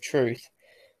Cube of Truth.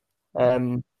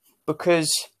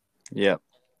 Because, Yeah,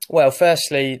 well,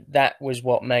 firstly, that was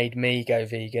what made me go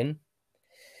vegan,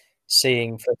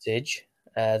 seeing footage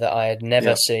that I had never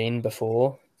yeah, seen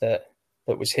before, that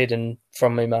was hidden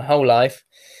from me my whole life.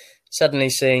 Suddenly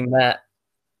seeing that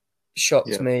shocked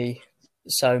yeah, me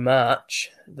so much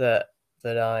that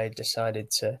I decided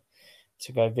to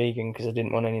go vegan, because I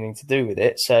didn't want anything to do with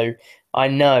it. So I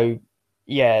know,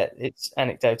 yeah, it's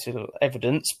anecdotal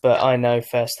evidence, but I know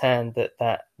firsthand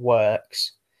that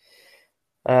works.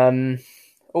 Um,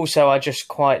 Also, I just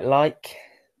quite like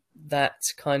that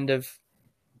kind of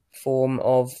form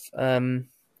of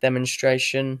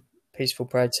demonstration, peaceful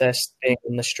protest, being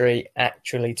on the street,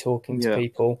 actually talking to yeah,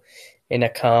 people in a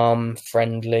calm,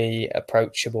 friendly,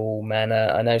 approachable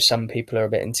manner. I know some people are a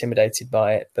bit intimidated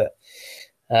by it, but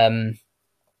um,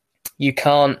 you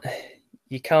can't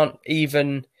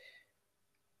even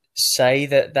say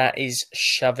that is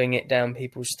shoving it down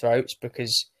people's throats,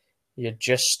 because you're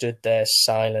just stood there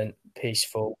silent,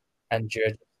 peaceful, and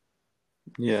you're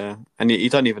yeah. And you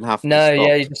don't even have to no,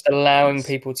 yeah, stop. you're just allowing It's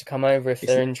people to come over if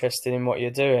it's they're interested in what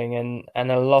you're doing,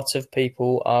 and a lot of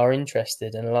people are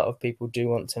interested, and a lot of people do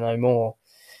want to know more.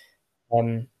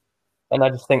 Um, and I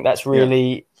just think that's yeah,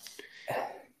 really,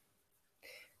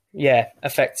 yeah,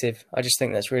 effective. I just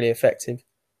think that's really effective.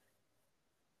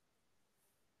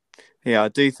 yeah. I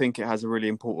do think it has a really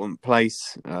important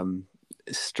place.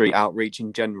 Street outreach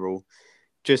in general,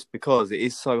 just because it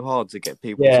is so hard to get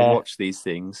people to Yeah, watch these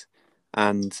things,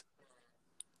 and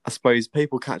I suppose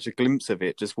people catch a glimpse of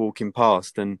it just walking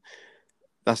past, and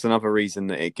that's another reason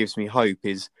that it gives me hope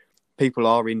is people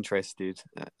are interested,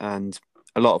 and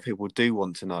a lot of people do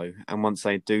want to know, and once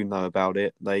they do know about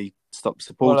it, they stop well,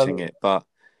 supporting it. But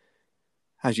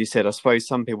as you said, I suppose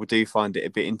some people do find it a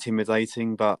bit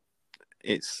intimidating, but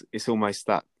it's almost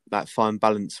that fine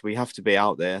balance. We have to be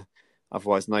out there,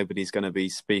 otherwise nobody's going to be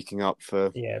speaking up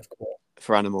yeah, of course.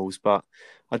 for animals. But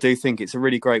I do think it's a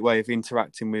really great way of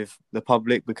interacting with the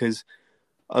public, because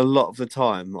a lot of the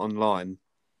time online,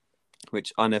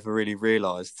 which I never really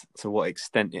realised to what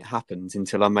extent it happens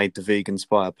until I made the Vegan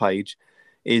Spire page,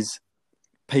 is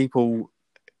people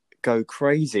go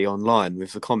crazy online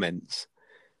with the comments.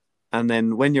 And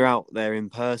then when you're out there in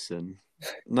person,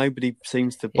 nobody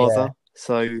seems to Yeah, bother.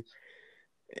 So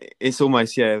it's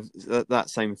almost, yeah, that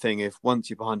same thing. If once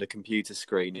you're behind a computer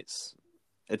screen, it's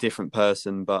a different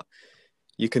person, but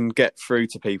you can get through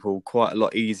to people quite a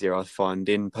lot easier, I find,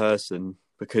 in person,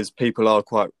 because people are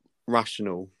quite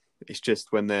rational. It's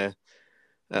just when they're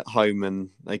at home and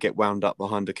they get wound up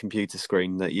behind a computer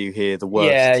screen that you hear the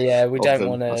yeah, worst yeah. of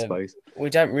them, I suppose. We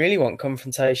don't really want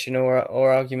confrontation or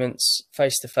arguments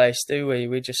face to face, do we?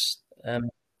 We get a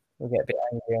bit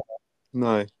angry.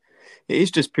 No, it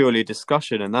is just purely a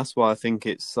discussion, and that's why I think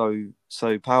it's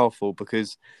so powerful,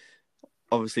 because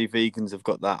obviously vegans have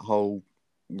got that whole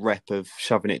rep of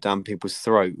shoving it down people's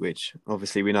throat, which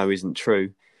obviously we know isn't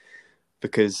true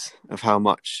because of how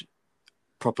much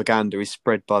propaganda is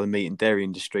spread by the meat and dairy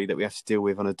industry that we have to deal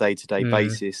with on a day-to-day Mm.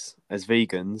 basis as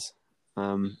vegans.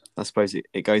 I suppose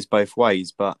it goes both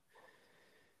ways, but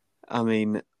I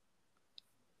mean,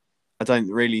 I don't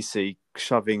really see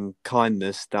shoving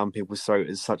kindness down people's throat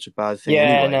as such a bad thing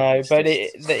Yeah, anyway. no, It's but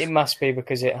just it must be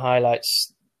because it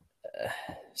highlights uh,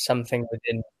 something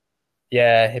within,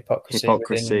 yeah, hypocrisy within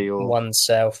hypocrisy or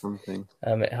oneself. something.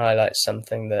 It highlights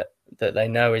something that they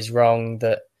know is wrong,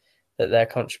 that they're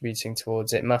contributing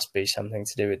towards. It must be something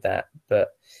to do with that, but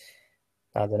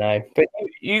I don't know. But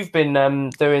you've been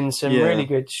doing some really Yeah,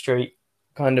 good street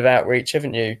kind of outreach,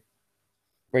 haven't you?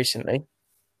 recently.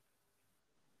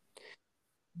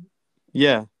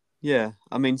 Yeah, yeah.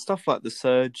 I mean, stuff like the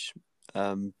Surge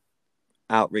um,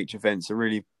 outreach events are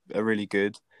really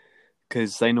good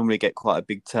because they normally get quite a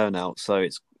big turnout, so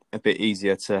it's a bit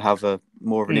easier to have a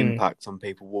more of an Mm. impact on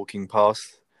people walking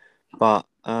past. But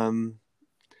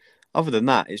other than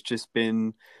that, it's just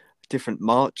been different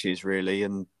marches really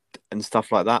and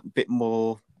stuff like that, a bit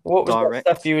more What was that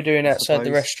stuff direct, you were doing I outside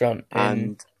the suppose. restaurant in,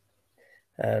 And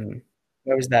um,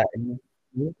 where was that?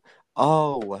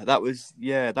 oh, that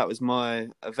was my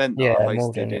event that I Yeah, hosted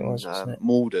Malden it in was, wasn't it?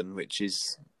 Malden, which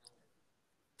is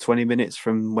 20 minutes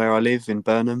from where I live in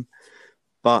Burnham.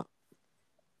 But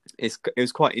it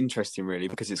was quite interesting really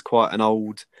because it's quite an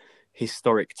old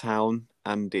historic town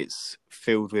and it's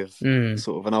filled with Mm.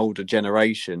 sort of an older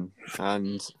generation.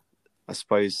 And I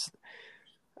suppose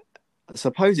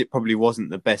it probably wasn't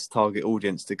the best target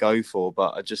audience to go for,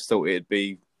 but I just thought it'd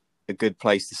be a good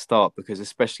place to start because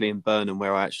especially in Burnham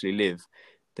where I actually live,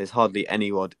 there's hardly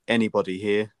anybody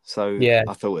here. So Yeah,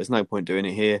 I thought there's no point doing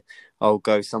it here. I'll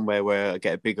go somewhere where I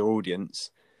get a bigger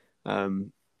audience.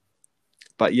 Um,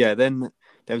 but yeah, then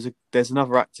there's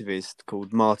another activist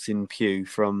called Martin Pugh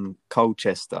from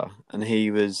Colchester, and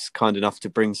he was kind enough to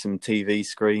bring some TV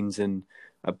screens and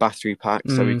a battery pack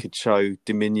so we mm. could show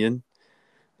Dominion.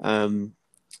 Um,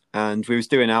 and we was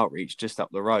doing outreach just up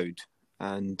the road,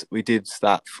 and we did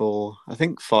that for I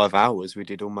think 5 hours. We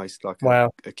did almost like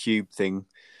Wow. a cube thing,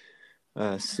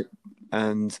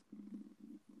 and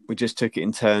we just took it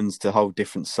in turns to hold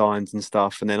different signs and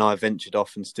stuff. And then I ventured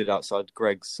off and stood outside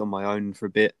Greg's on my own for a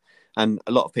bit. And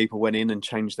a lot of people went in and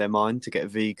changed their mind to get a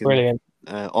vegan Brilliant.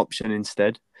 option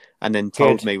instead, and then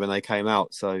told Good. me when they came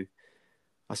out. So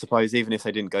I suppose even if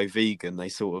they didn't go vegan, they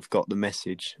sort of got the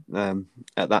message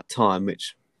at that time,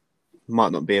 which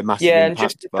might not be a massive Yeah, and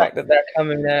just impact, the but fact that they're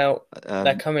coming out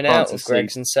plants a of seed.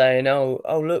 Greg's and saying, "Oh,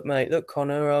 look, mate, look,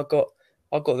 Connor, I got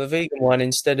the vegan one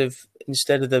instead of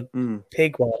the Mm.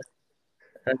 pig one."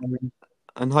 Um,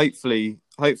 And hopefully,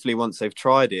 once they've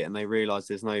tried it and they realise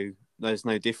there's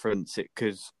no difference, it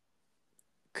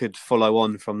could follow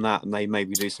on from that, and they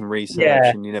maybe do some yeah,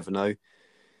 research, and you never know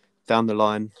down the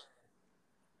line.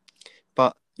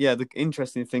 But yeah, the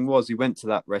interesting thing was we went to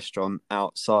that restaurant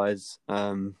outside.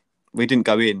 We didn't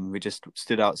go in; we just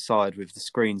stood outside with the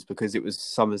screens because it was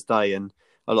summer's day, and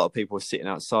a lot of people were sitting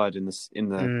outside in the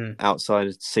mm,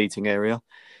 outside seating area.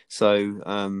 So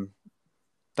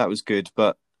that was good,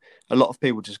 but a lot of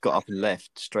people just got up and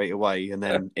left straight away, and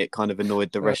then it kind of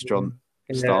annoyed the restaurant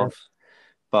yeah. staff.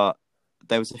 But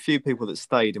there was a few people that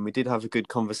stayed, and we did have a good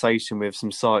conversation with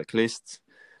some cyclists,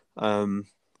 um,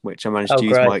 which I managed Oh, to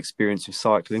use great. my experience with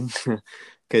cycling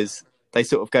because they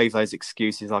sort of gave those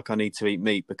excuses like I need to eat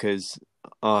meat because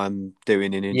I'm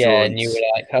doing an Yeah, and you were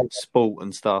endurance like, "Oh, sport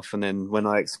and stuff. And then when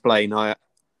I explain, I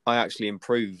actually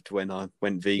improved when I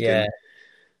went yeah, vegan,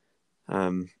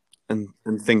 um,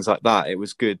 and things like that. It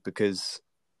was good because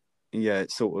yeah,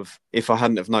 it's sort of if I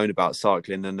hadn't have known about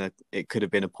cycling, then it could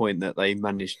have been a point that they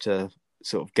managed to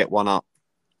sort of get one up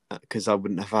because I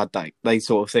wouldn't have had that. They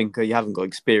sort of think, oh, you haven't got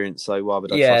experience, so why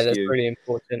would I yeah, trust that's you? really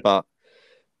important." But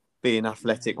being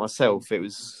athletic myself, it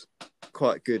was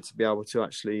quite good to be able to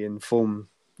actually inform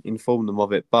them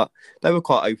of it. But they were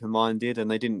quite open minded,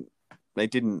 and they didn't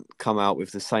come out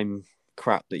with the same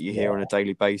crap that you hear on a Yeah,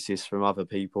 daily basis from other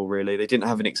people. Really, they didn't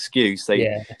have an excuse. They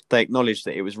yeah, they acknowledged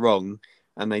that it was wrong,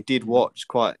 and they did watch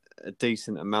quite a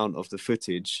decent amount of the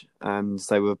footage, and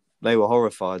they were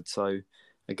horrified. So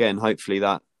again, hopefully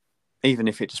that even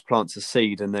if it just plants a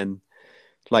seed, and then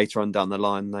later on down the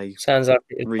line they sounds like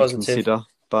it is positive. reconsider.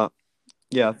 But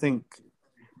yeah, I think,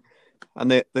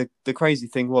 and the crazy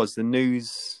thing was the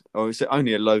news, or it's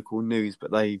only a local news,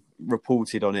 but they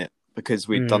reported on it because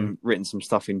we'd Mm, written some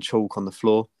stuff in chalk on the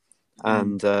floor,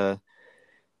 and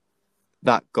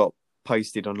that got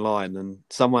posted online, and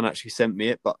someone actually sent me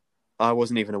it, but I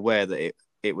wasn't even aware that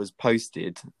it was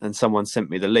posted, and someone sent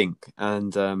me the link,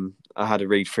 and I had to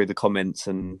read through the comments,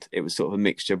 and it was sort of a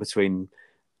mixture between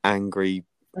angry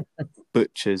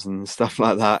butchers and stuff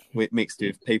like that, mixed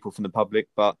with people from the public.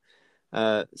 But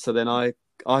so then I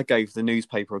gave the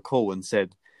newspaper a call and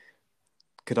said,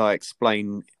 could I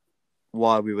explain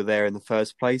why we were there in the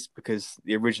first place? Because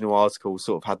the original article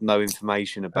sort of had no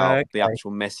information about the okay.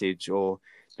 actual message or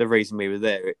the reason we were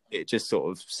there. It just sort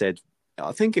of said,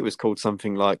 I think it was called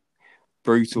something like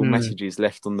brutal Mm, messages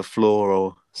left on the floor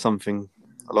or something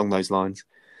along those lines.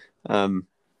 Um,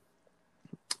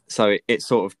 so it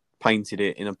sort of painted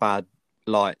it in a bad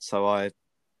light. So I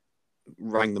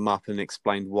rang them up and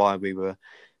explained why we were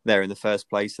there in the first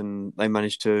place, and they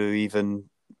managed to even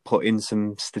put in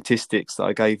some statistics that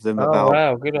I gave them Oh about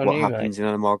wow, good on what you, mate. happens in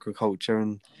animal agriculture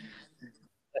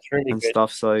That's really and good.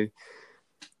 stuff. So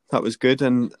that was good.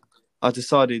 And I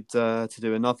decided to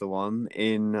do another one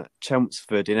in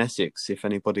Chelmsford in Essex, if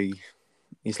anybody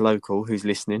is local who's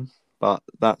listening. But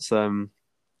that's a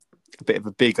bit of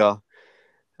a bigger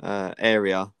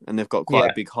area, and they've got quite a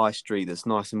Yeah, big high street that's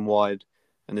nice and wide,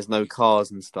 and there's no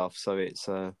cars and stuff. So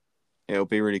it'll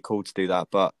be really cool to do that.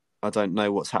 But I don't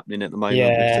know what's happening at the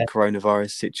moment with the yeah,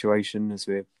 coronavirus situation, as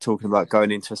we're talking about going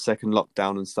into a second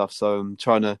lockdown and stuff. So I'm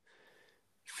trying to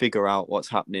figure out what's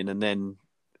happening and then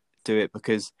do it,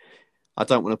 because I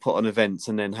don't want to put on events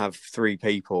and then have 3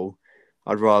 people.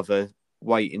 I'd rather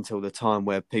wait until the time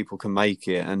where people can make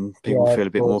it and people yeah, of feel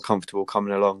a bit more course. comfortable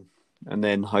coming along, and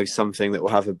then host something that will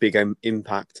have a big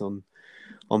impact on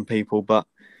people. But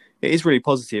it is really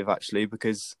positive actually,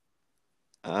 because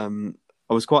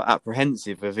I was quite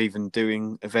apprehensive of even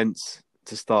doing events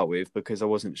to start with, because I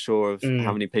wasn't sure of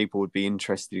how Mm. many people would be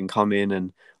interested in coming,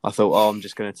 and I thought, oh, I'm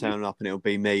just going to turn up and it'll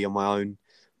be me on my own.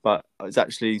 But I was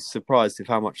actually surprised of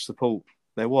how much support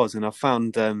there was, and I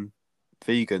found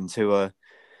vegans who are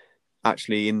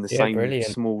actually in the Yeah, same brilliant.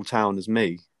 small town as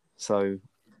me. So,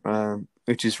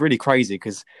 which is really crazy,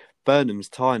 because Burnham's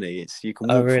tiny. It's you can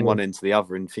Oh walk from one really? end to the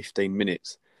other in 15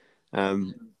 minutes.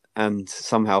 Um, and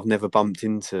somehow I've never bumped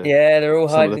into Yeah, they're all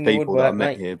some of the hiding the people that I woodwork,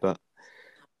 met mate. here. But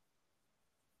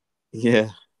yeah,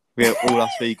 all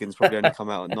us vegans probably only come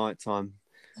out at night time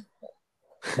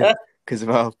because of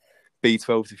our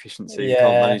B12 deficiency. We can't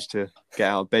Yeah, manage to get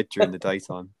out of bed during the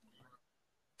daytime.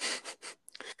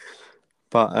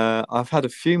 But I've had a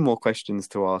few more questions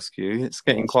to ask you. It's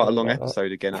getting yeah, quite a sorry long about that.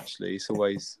 episode again, actually. It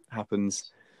always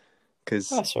happens because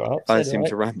That's all right. I So do seem I.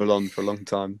 to ramble on for a long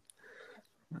time.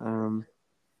 Um,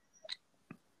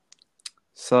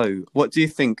 so, what do you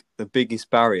think the biggest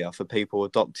barrier for people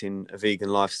adopting a vegan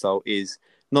lifestyle is?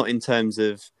 Not in terms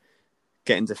of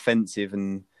getting defensive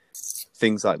and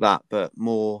things like that, but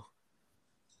more,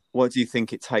 what do you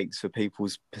think it takes for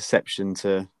people's perception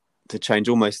to change,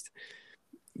 almost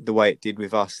the way it did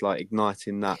with us, like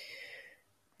igniting that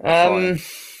fire? Um,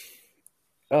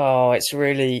 oh, it's a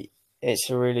really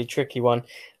tricky one.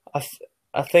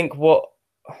 I think what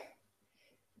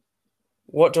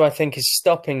do I think is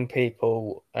stopping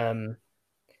people?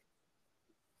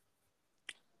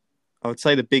 I would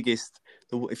say the biggest,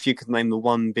 if you could name the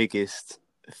one biggest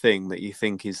thing that you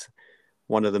think is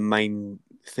one of the main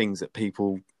things that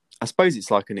people, I suppose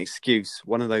it's like an excuse,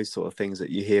 one of those sort of things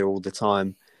that you hear all the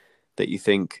time that you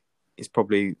think is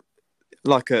probably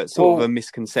like a sort of a Well,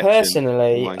 misconception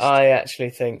personally, almost. I actually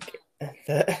think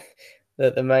that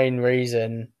that the main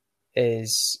reason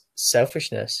is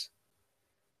selfishness.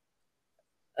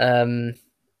 Um,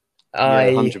 Yeah,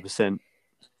 I 100%.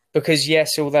 because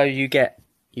yes, although you get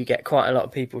quite a lot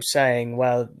of people saying,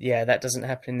 well, yeah, that doesn't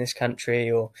happen in this country,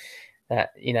 or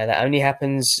that that only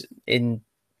happens in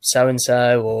so and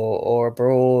so or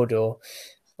abroad or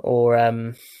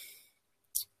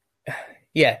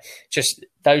yeah, just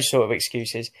those sort of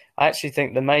excuses. I actually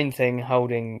think the main thing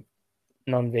holding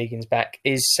non-vegans back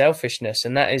is selfishness,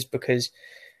 and that is because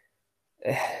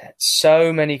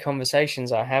so many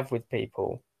conversations I have with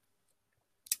people,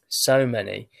 so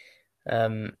many,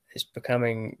 it's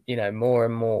becoming more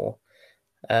and more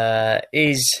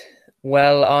is,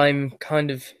 well, I'm kind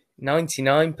of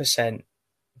 99%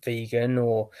 vegan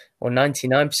or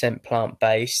 99%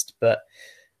 plant-based, but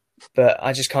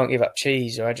I just can't give up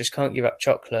cheese, or I just can't give up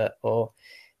chocolate, or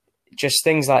just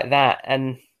things like that.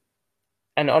 And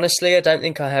honestly, I don't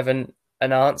think I have an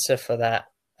answer for that,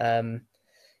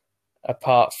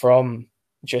 apart from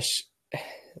just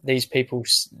these people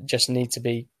just need to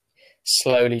be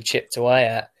slowly chipped away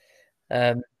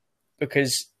at,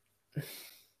 because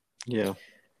Yeah.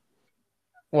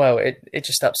 well, it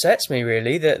just upsets me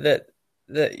really that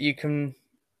you can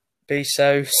be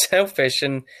so selfish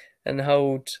and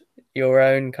hold your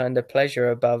own kind of pleasure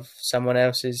above someone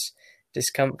else's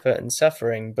discomfort and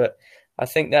suffering. But I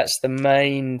think that's the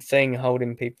main thing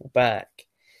holding people back.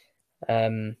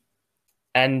 Um,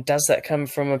 and does that come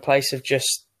from a place of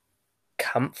just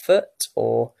comfort,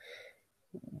 or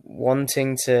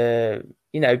wanting to,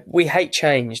 we hate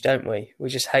change, don't we? We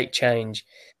just hate change.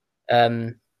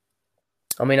 Um,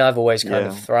 I mean, I've always kind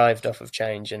of Yeah. thrived off of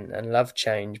change and loved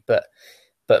change, but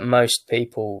most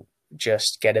people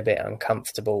just get a bit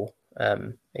uncomfortable,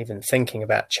 even thinking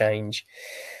about change.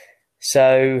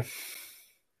 So,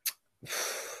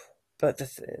 but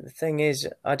the thing is,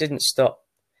 I didn't stop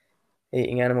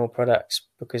eating animal products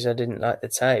because I didn't like the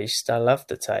taste. I loved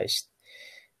the taste.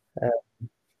 Uh,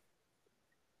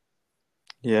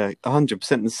 Yeah,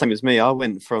 100% the same as me. I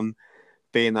went from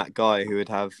being that guy who would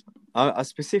have. I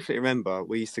specifically remember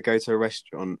we used to go to a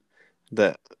restaurant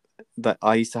that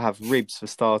I used to have ribs for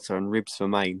starter and ribs for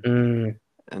main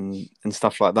and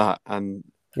stuff like that, and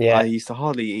I Yeah. used to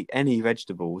hardly eat any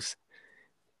vegetables.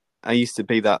 I used to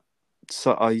be that.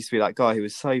 So I used to be that guy who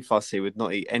was so fussy, would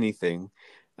not eat anything,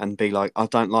 and be like, I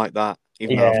don't like that,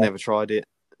 even though I've Yeah. never tried it,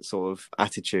 sort of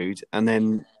attitude. And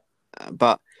then,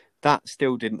 but that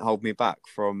still didn't hold me back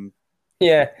from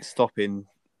Yeah. stopping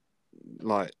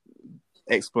like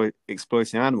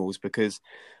exploiting animals, because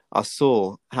I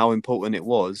saw how important it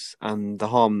was and the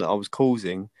harm that I was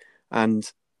causing, and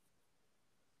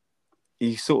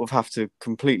you sort of have to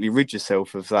completely rid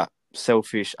yourself of that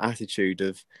selfish attitude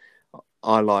of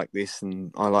I like this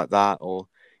and I like that, or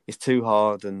it's too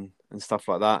hard and stuff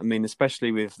like that. I mean,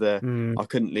 especially with the I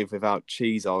couldn't live without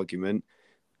cheese argument.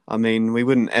 I mean, we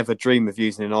wouldn't ever dream of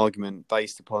using an argument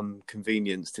based upon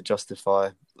convenience to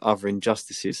justify other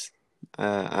injustices.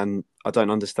 And I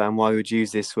don't understand why we would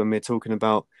use this when we're talking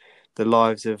about the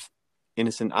lives of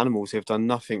innocent animals who have done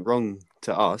nothing wrong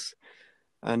to us.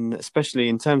 And especially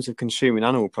in terms of consuming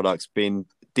animal products being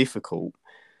difficult,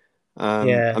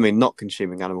 Yeah. I mean, not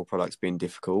consuming animal products being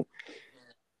difficult,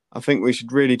 I think we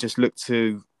should really just look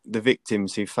to the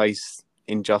victims who face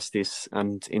injustice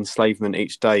and enslavement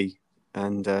each day,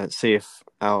 and see if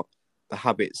the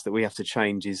habits that we have to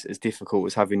change is as difficult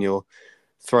as having your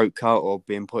throat cut or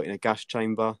being put in a gas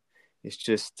chamber. It's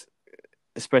just,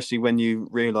 especially when you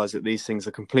realise that these things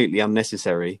are completely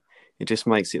unnecessary, it just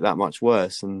makes it that much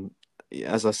worse. And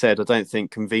as I said, I don't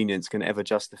think convenience can ever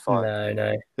justify No,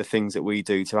 no. the things that we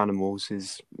do to animals.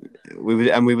 We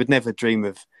would never dream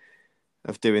of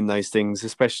doing those things,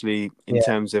 especially in Yeah.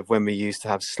 terms of when we used to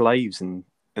have slaves and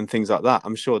things like that.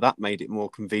 I'm sure that made it more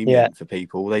Yeah. convenient for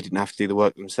people. They didn't have to do the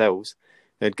work themselves.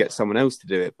 They'd get someone else to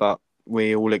do it. But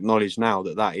we all acknowledge now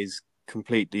that that is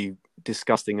completely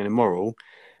disgusting and immoral.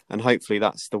 And hopefully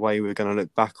that's the way we're going to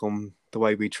look back on the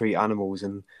way we treat animals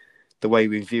and the way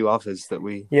we view others that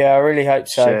we Yeah, I really hope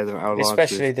so. share our lives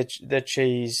Especially with. the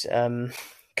cheese.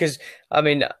 Because I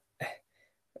mean,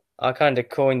 I kind of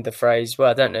coined the phrase.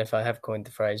 Well, I don't know if I have coined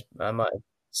the phrase. I might have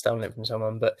stolen it from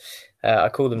someone, but I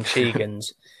call them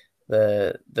Chegans,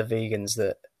 the vegans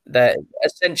that they're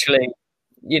essentially,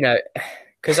 you know,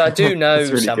 because I do That's know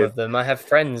really some good. of them. I have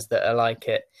friends that are like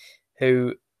it,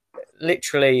 who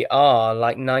literally are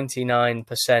like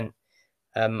 99%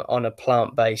 on a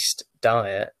plant-based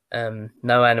diet,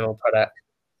 no animal product,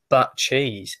 but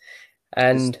cheese. Just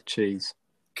And cheese.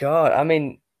 God, I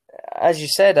mean, as you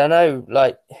said, I know,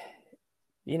 like,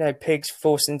 pigs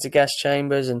forced into gas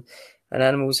chambers and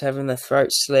animals having their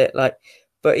throats slit, like,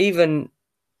 but even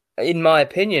in my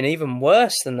opinion, even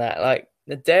worse than that, like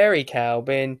the dairy cow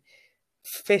being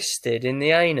fisted in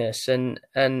the anus and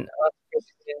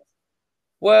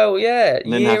well, yeah,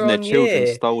 And then year having their on children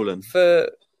year stolen. for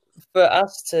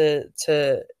us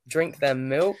to drink their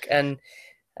milk and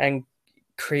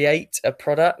create a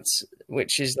product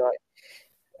which is like,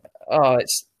 oh,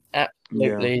 it's Yeah.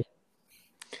 absolutely.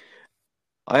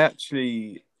 I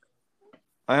actually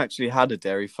had a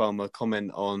dairy farmer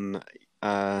comment on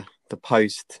the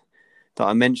post that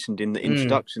I mentioned in the Mm,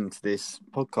 introduction to this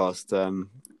podcast.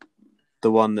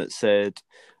 The one that said,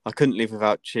 I couldn't live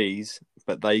without cheese,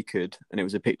 but they could. And it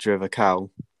was a picture of a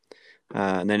cow.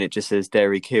 And then it just says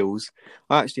dairy kills.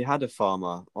 I actually had a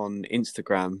farmer on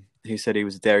Instagram who said he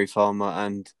was a dairy farmer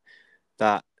and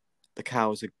that the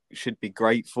cows should be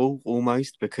grateful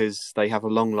almost because they have a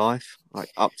long life, like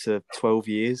up to 12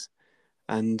 years.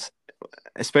 And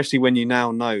especially when you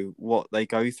now know what they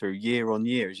go through year on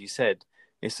year, as you said,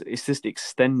 it's just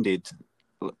extended,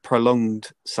 prolonged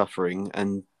suffering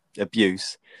and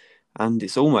abuse, and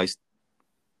it's almost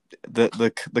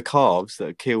the calves that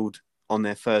are killed on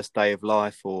their first day of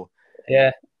life or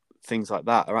yeah, things like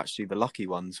that are actually the lucky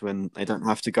ones when they don't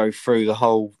have to go through the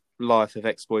whole life of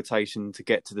exploitation to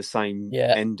get to the same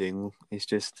yeah. ending. It's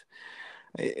just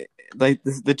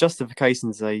the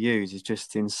justifications they use is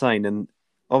just insane, and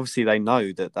obviously they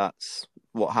know that that's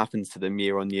what happens to them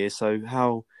year on year. So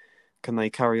how can they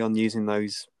carry on using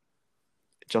those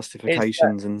It's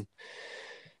justifications? And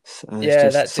it's yeah,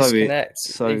 just that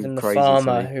disconnects so even the crazy to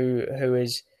farmer me. who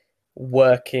is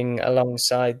working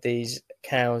alongside these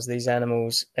cows, these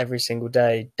animals every single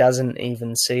day, doesn't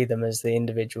even see them as the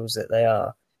individuals that they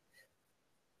are.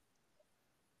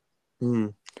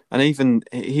 Mm. And even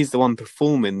he's the one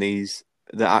performing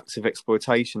the acts of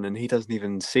exploitation, and he doesn't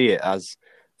even see it as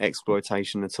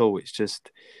exploitation at all. It's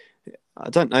just, I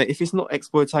don't know if it's not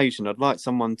exploitation. I'd like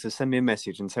someone to send me a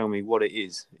message and tell me what it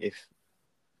is. If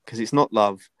Because it's not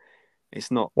love,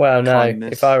 it's not Well, no,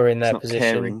 if I kindness, were in it's their not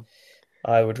position, caring.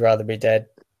 I would rather be dead.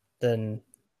 than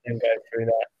go through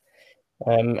that.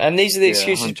 And these are the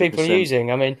excuses people are 100%.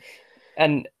 using. I mean,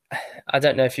 and I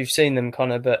don't know if you've seen them,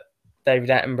 Connor, but David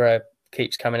Attenborough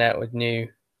keeps coming out with new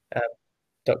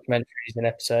documentaries and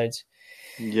episodes.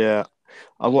 Yeah,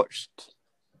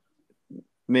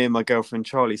 me and my girlfriend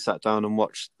Charlie sat down and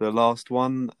watched the last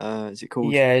one. Is it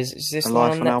called Yeah, is this A the one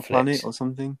Life on on Our Netflix? Planet or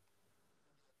something?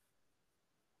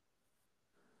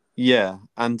 Yeah,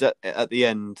 and at the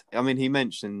end, I mean, he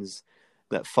mentions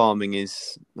that farming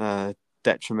is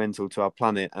detrimental to our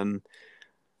planet and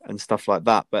stuff like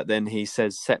that, but then he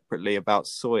says separately about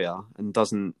soya and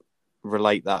doesn't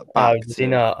relate that Oh, back did he to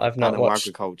not? I've not animal watched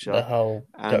the agriculture. whole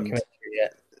And documentary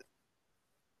yet.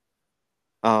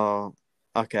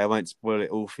 okay, I won't spoil it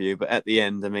all for you, but at the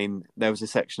end, I mean, there was a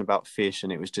section about fish,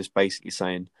 and it was just basically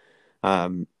saying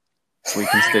we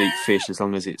can still eat fish as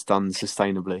long as it's done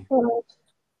sustainably.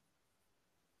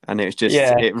 And it was just,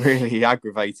 Yeah, it really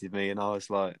aggravated me. And I was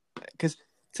like, because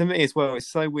to me as well,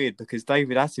 it's so weird because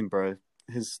David Attenborough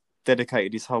has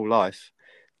dedicated his whole life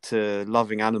to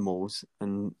loving animals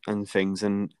and things.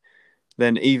 And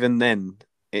then even then,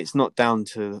 it's not down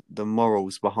to the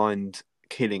morals behind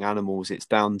killing animals. It's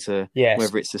down to yes,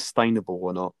 whether it's sustainable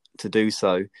or not to do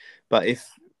so. But if,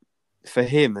 for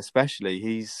him especially,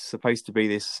 he's supposed to be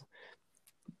this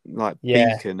like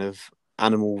yeah, beacon of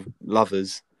animal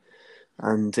lovers,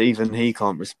 and even he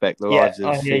can't respect the yeah. lives of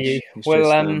I hear you. fish. It's Well,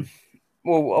 just,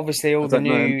 well, obviously I all the don't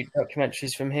know. new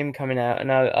documentaries from him coming out,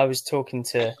 and I was talking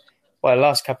to, well,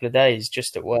 last couple of days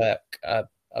just at work,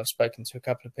 I've spoken to a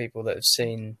couple of people that have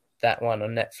seen that one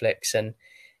on Netflix,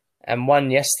 and one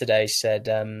yesterday said,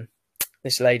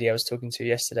 this lady I was talking to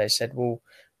yesterday said, well,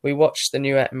 we watched the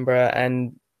new Attenborough,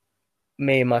 and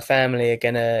me and my family are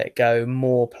gonna go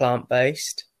more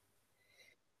plant-based.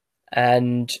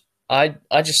 And I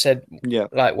just said, Yeah,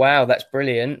 like, wow, that's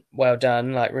brilliant, well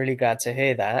done, like really glad to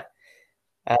hear that.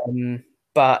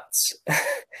 But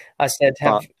I said,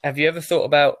 but have you ever thought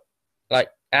about like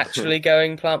actually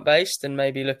going plant-based and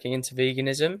maybe looking into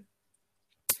veganism?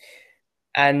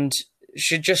 And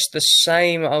should just the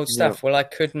same old yeah, stuff. Well, I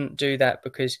couldn't do that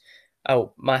because,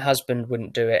 oh, my husband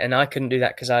wouldn't do it, and I couldn't do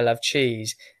that because I love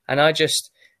cheese. And I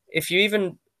just, if you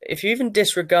even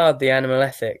disregard the animal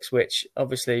ethics, which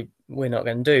obviously we're not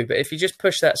going to do, but if you just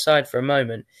push that aside for a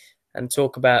moment and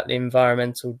talk about the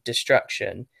environmental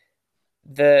destruction,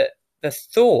 the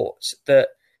thought that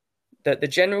the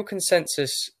general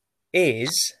consensus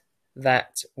is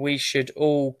that we should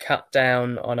all cut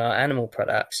down on our animal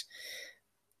products,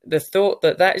 the thought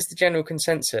that that is the general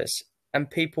consensus,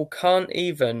 and people can't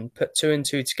even put two and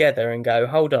two together and go,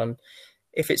 hold on,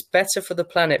 if it's better for the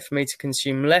planet for me to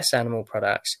consume less animal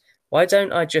products, why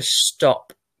don't I just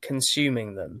stop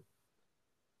consuming them?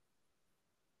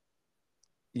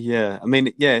 yeah. I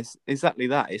mean, yes, exactly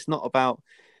that. It's not about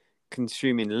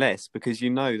consuming less because you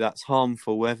know that's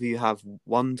harmful whether you have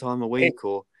one time a It, week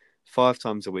or 5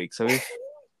 times a week. So if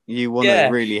you want to yeah,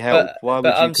 really help, why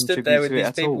but would you I'm stood there contribute with to it these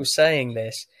at people all? saying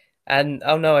this, and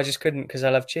oh no, I just couldn't because I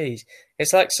love cheese.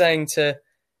 It's like saying to,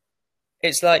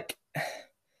 it's like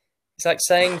it's like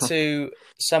saying to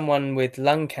someone with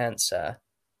lung cancer,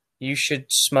 you should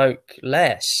smoke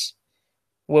less.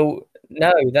 Well,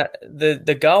 no, that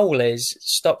the goal is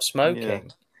stop Yeah,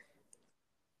 smoking.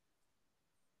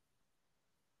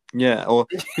 yeah. Or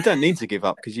you don't need to give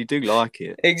up because you do like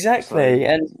it. So Exactly,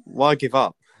 and why give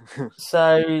up?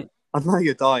 so I know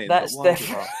you're dying, but that's why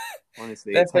give up?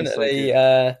 Honestly, it tastes so definitely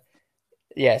good.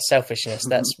 yeah, selfishness.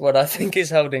 That's what I think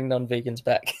is holding non-vegans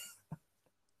back.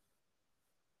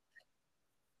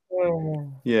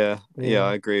 Yeah, yeah, Yeah.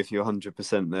 I agree with you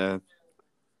 100% there.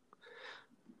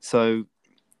 So,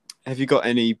 have you got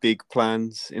any big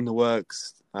plans in the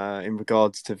works in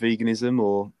regards to veganism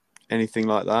or anything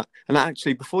like that? And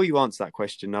actually, before you answer that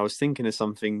question, I was thinking of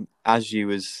something as you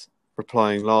was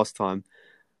replying last time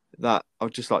that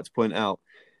I'd just like to point out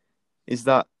is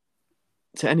that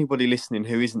to anybody listening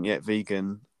who isn't yet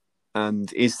vegan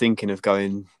and is thinking of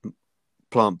going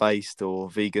plant-based or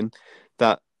vegan,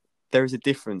 that there is a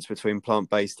difference between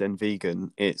plant-based and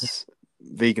vegan. It's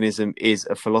veganism is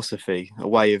a philosophy, a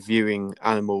way of viewing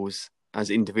animals as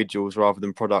individuals rather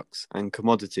than products and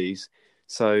commodities.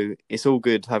 So it's all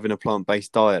good having a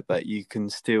plant-based diet, but you can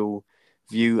still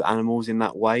view animals in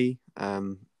that way,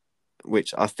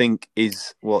 which I think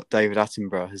is what David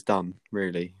Attenborough has done.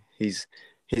 Really, he's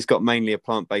got mainly a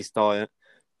plant-based diet,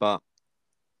 but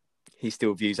he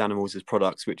still views animals as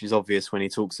products, which is obvious when he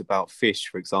talks about fish,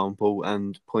 for example,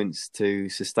 and points to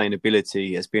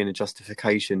sustainability as being a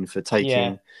justification for Yeah,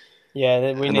 taking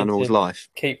yeah. We an need animal's to life.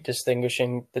 keep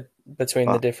distinguishing between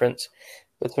the But difference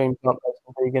between plant-based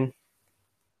and vegan.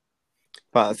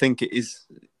 but I think it is.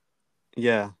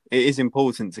 Yeah, it is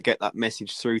important to get that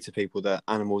message through to people that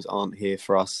animals aren't here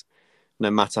for us,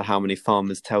 no matter how many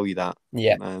farmers tell you that.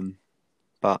 Yeah.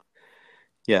 But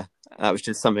yeah, that was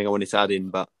just something I wanted to add in.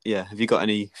 But yeah, have you got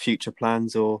any future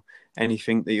plans or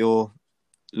anything that you're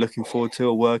looking forward to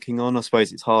or working on? I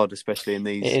suppose it's hard, especially in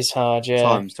It these is hard, yeah.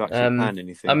 times, to actually plan I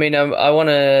anything. mean, I want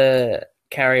to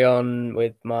carry on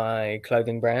with my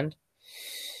clothing brand.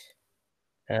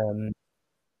 Um,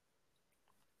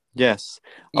 Yes,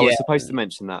 I yeah, was supposed to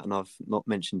mention that, and I've not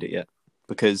mentioned it yet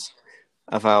because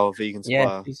of our Vegan yeah.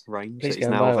 Spire Please, range please that is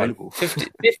go and now buy one. available.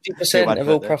 50% Little of all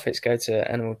advert there. profits go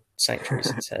to animal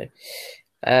sanctuaries. So,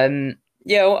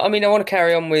 yeah. Well, I mean, I want to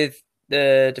carry on with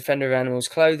the Defender of Animals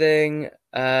clothing,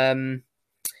 and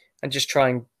just try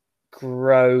and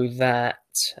grow that.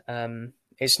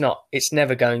 It's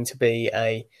never going to be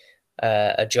a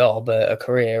job, a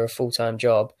career, a full-time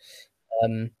job.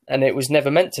 And it was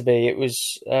never meant to be. It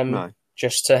was No,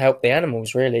 just to help the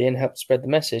animals, really, and help spread the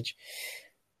message.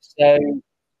 So,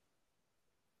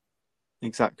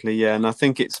 exactly. Yeah, and I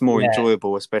think it's more yeah,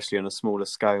 enjoyable, especially on a smaller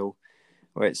scale,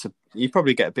 where you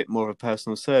probably get a bit more of a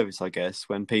personal service, I guess,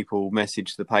 when people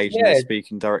message the page and they're yeah,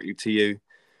 speaking directly to you.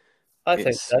 I think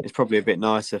It's so. it's probably a bit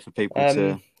nicer for people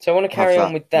to So I want to have carry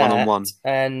on that with one on that, one.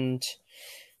 and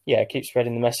yeah, keep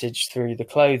spreading the message through the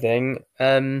clothing.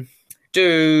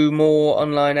 Do more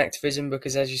online activism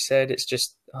because, as you said, it's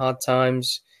just hard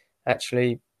times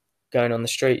actually going on the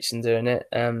streets and doing it.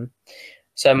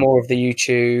 So more of the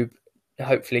YouTube,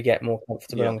 hopefully get more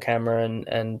comfortable Yeah, on camera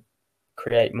and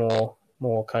create more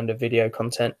kind of video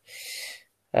content.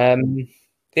 Um,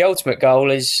 the ultimate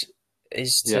goal is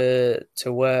yeah,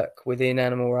 to work within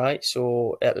animal rights,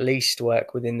 or at least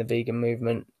work within the vegan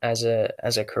movement as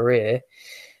a career.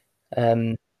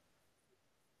 Um,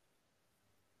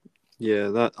 yeah.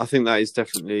 That I think that is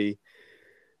definitely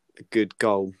a good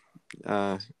goal,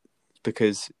 uh,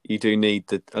 because you do need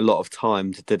a lot of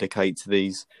time to dedicate to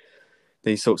these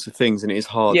sorts of things, and it is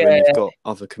hard when you've yeah, got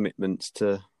other commitments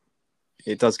to.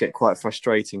 It does get quite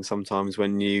frustrating sometimes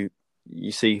when you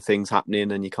see things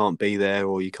happening and you can't be there,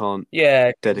 or you can't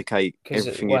yeah, dedicate because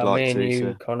everything you'd well, like me and you,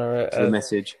 to Connor, the are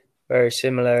message. very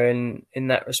similar in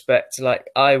that respect. Like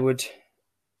I would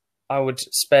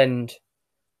spend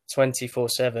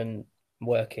 24/7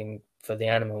 working for the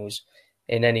animals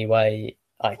in any way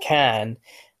I can.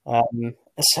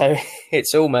 So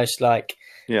it's almost like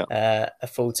Yeah, a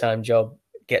full time job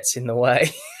gets in the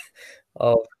way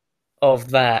of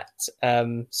that.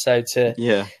 So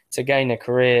yeah, to gain a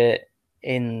career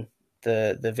in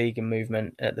the vegan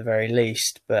movement at the very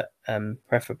least, but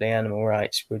preferably animal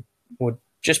rights would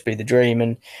just be the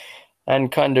dream,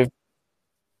 and kind of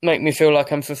make me feel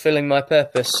like I'm fulfilling my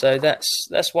purpose. So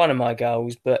that's one of my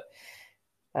goals, but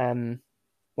um,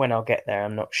 when I'll get there,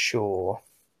 I'm not sure.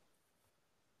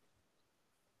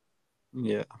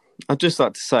 yeah. I'd just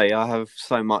like to say I have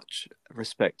so much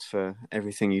respect for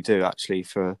everything you do, actually,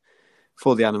 for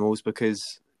the animals,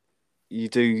 because you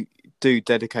do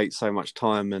dedicate so much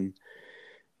time, and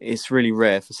it's really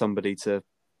rare for somebody to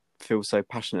feel so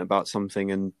passionate about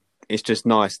something, and it's just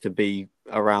nice to be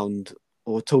around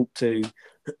or talk to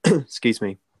excuse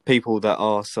me, people that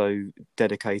are so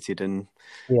dedicated and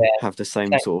Yeah, have the same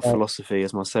thanks, sort of mate. philosophy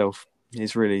as myself.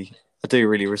 It's really, I do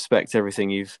really respect everything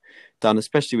you've done,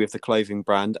 especially with the clothing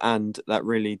brand, and that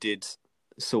really did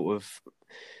sort of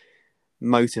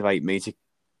motivate me to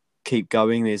keep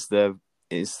going. Is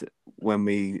when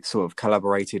we sort of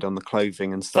collaborated on the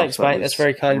clothing and stuff. Thanks, That mate. That's was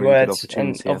very a kind really good words, and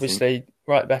opportunity, I think. obviously,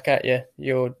 right back at you.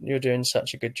 You're doing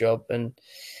such a good job, and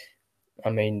I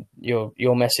mean,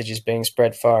 your message is being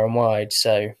spread far and wide.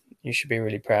 So you should be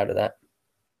really proud of that.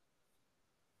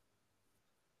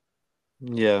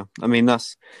 Yeah, I mean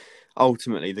that's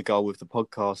ultimately the goal with the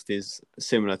podcast is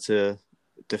similar to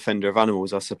Defender of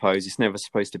Animals, I suppose. It's never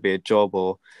supposed to be a job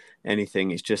or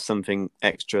anything. It's just something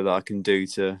extra that I can do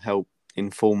to help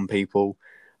inform people.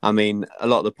 I mean, a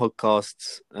lot of the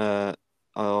podcasts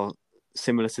are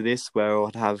similar to this, where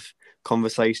I'd have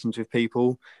conversations with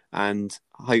people, and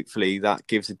hopefully that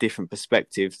gives a different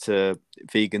perspective to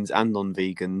vegans and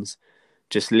non-vegans.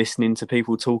 Just listening to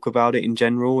people talk about it in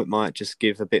general, it might just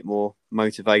give a bit more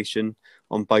motivation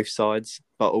on both sides,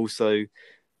 but also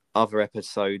other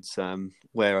episodes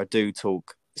where I do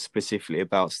talk specifically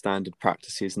about standard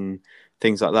practices and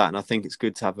things like that. And I think it's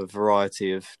good to have a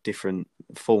variety of different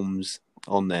forms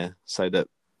on there so that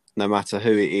no matter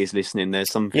who it is listening,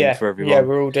 there's something Yeah, for yeah, everyone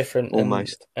we're all different,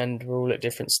 almost. and we're all at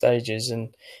different stages,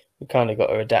 and we kind of got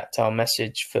to adapt our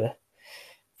message for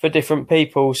different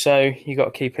people. So you got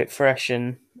to keep it fresh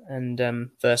and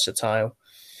versatile.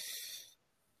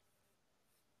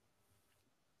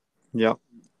 Yeah.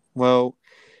 Well,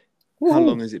 How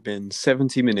long has it been?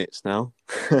 70 minutes now.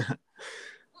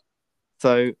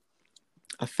 So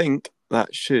I think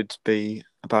that should be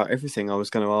about everything I was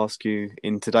going to ask you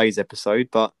in today's episode,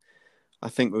 but I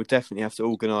think we'll definitely have to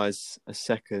organise a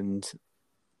second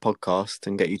podcast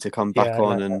and get you to come back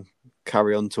on and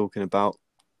carry on talking about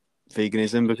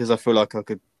veganism, because I feel like I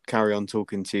could carry on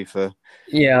talking to you for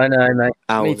I know, mate.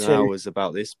 hours and hours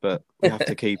about this, but we have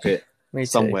to keep it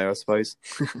somewhere, I suppose.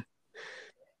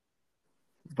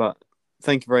 But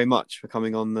thank you very much for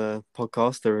coming on the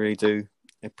podcast. I really do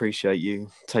appreciate you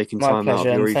taking time out of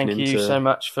your evening. Thank you so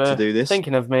much for do this.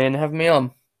 Thinking of me and having me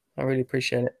on. I really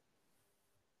appreciate it.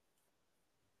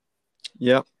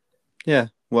 Yeah.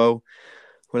 Well,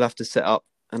 we'll have to set up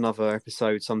another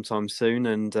episode sometime soon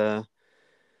and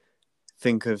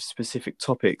think of specific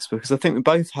topics, because I think we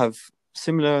both have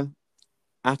similar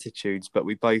attitudes, but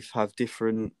we both have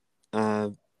different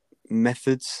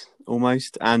methods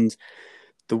almost, and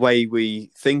the way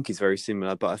we think is very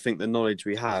similar, but I think the knowledge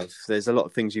we have, there's a lot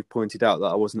of things you've pointed out that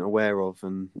I wasn't aware of,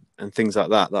 and things like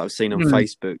that I've seen on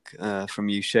Facebook from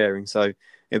you sharing. So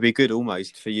it'd be good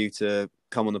almost for you to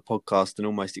come on the podcast and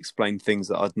almost explain things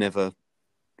that I'd never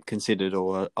considered,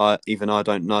 or I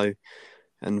don't know,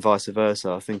 and vice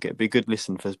versa. I think it'd be good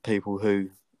listen for people who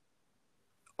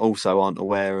also aren't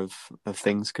aware of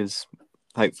things, because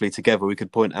hopefully together we could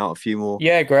point out a few more.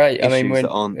 Yeah, great. I mean, it's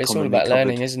all about covered.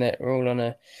 learning, isn't it? We're all on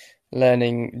a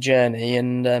learning journey,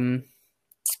 and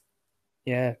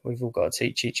we've all got to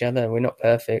teach each other. We're not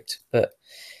perfect, but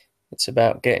it's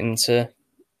about getting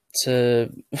to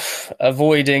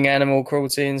avoiding animal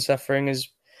cruelty and suffering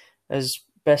as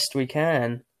best we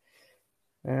can.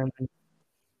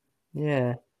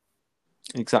 Yeah.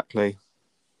 Exactly.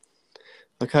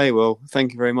 Okay, well,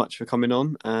 thank you very much for coming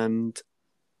on, and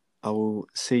I will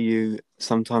see you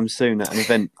sometime soon at an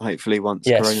event, hopefully once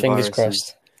coronavirus fingers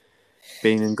crossed. has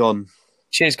been and gone.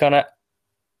 Cheers, Connor.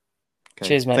 Okay.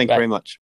 Cheers, mate. Thank you very much.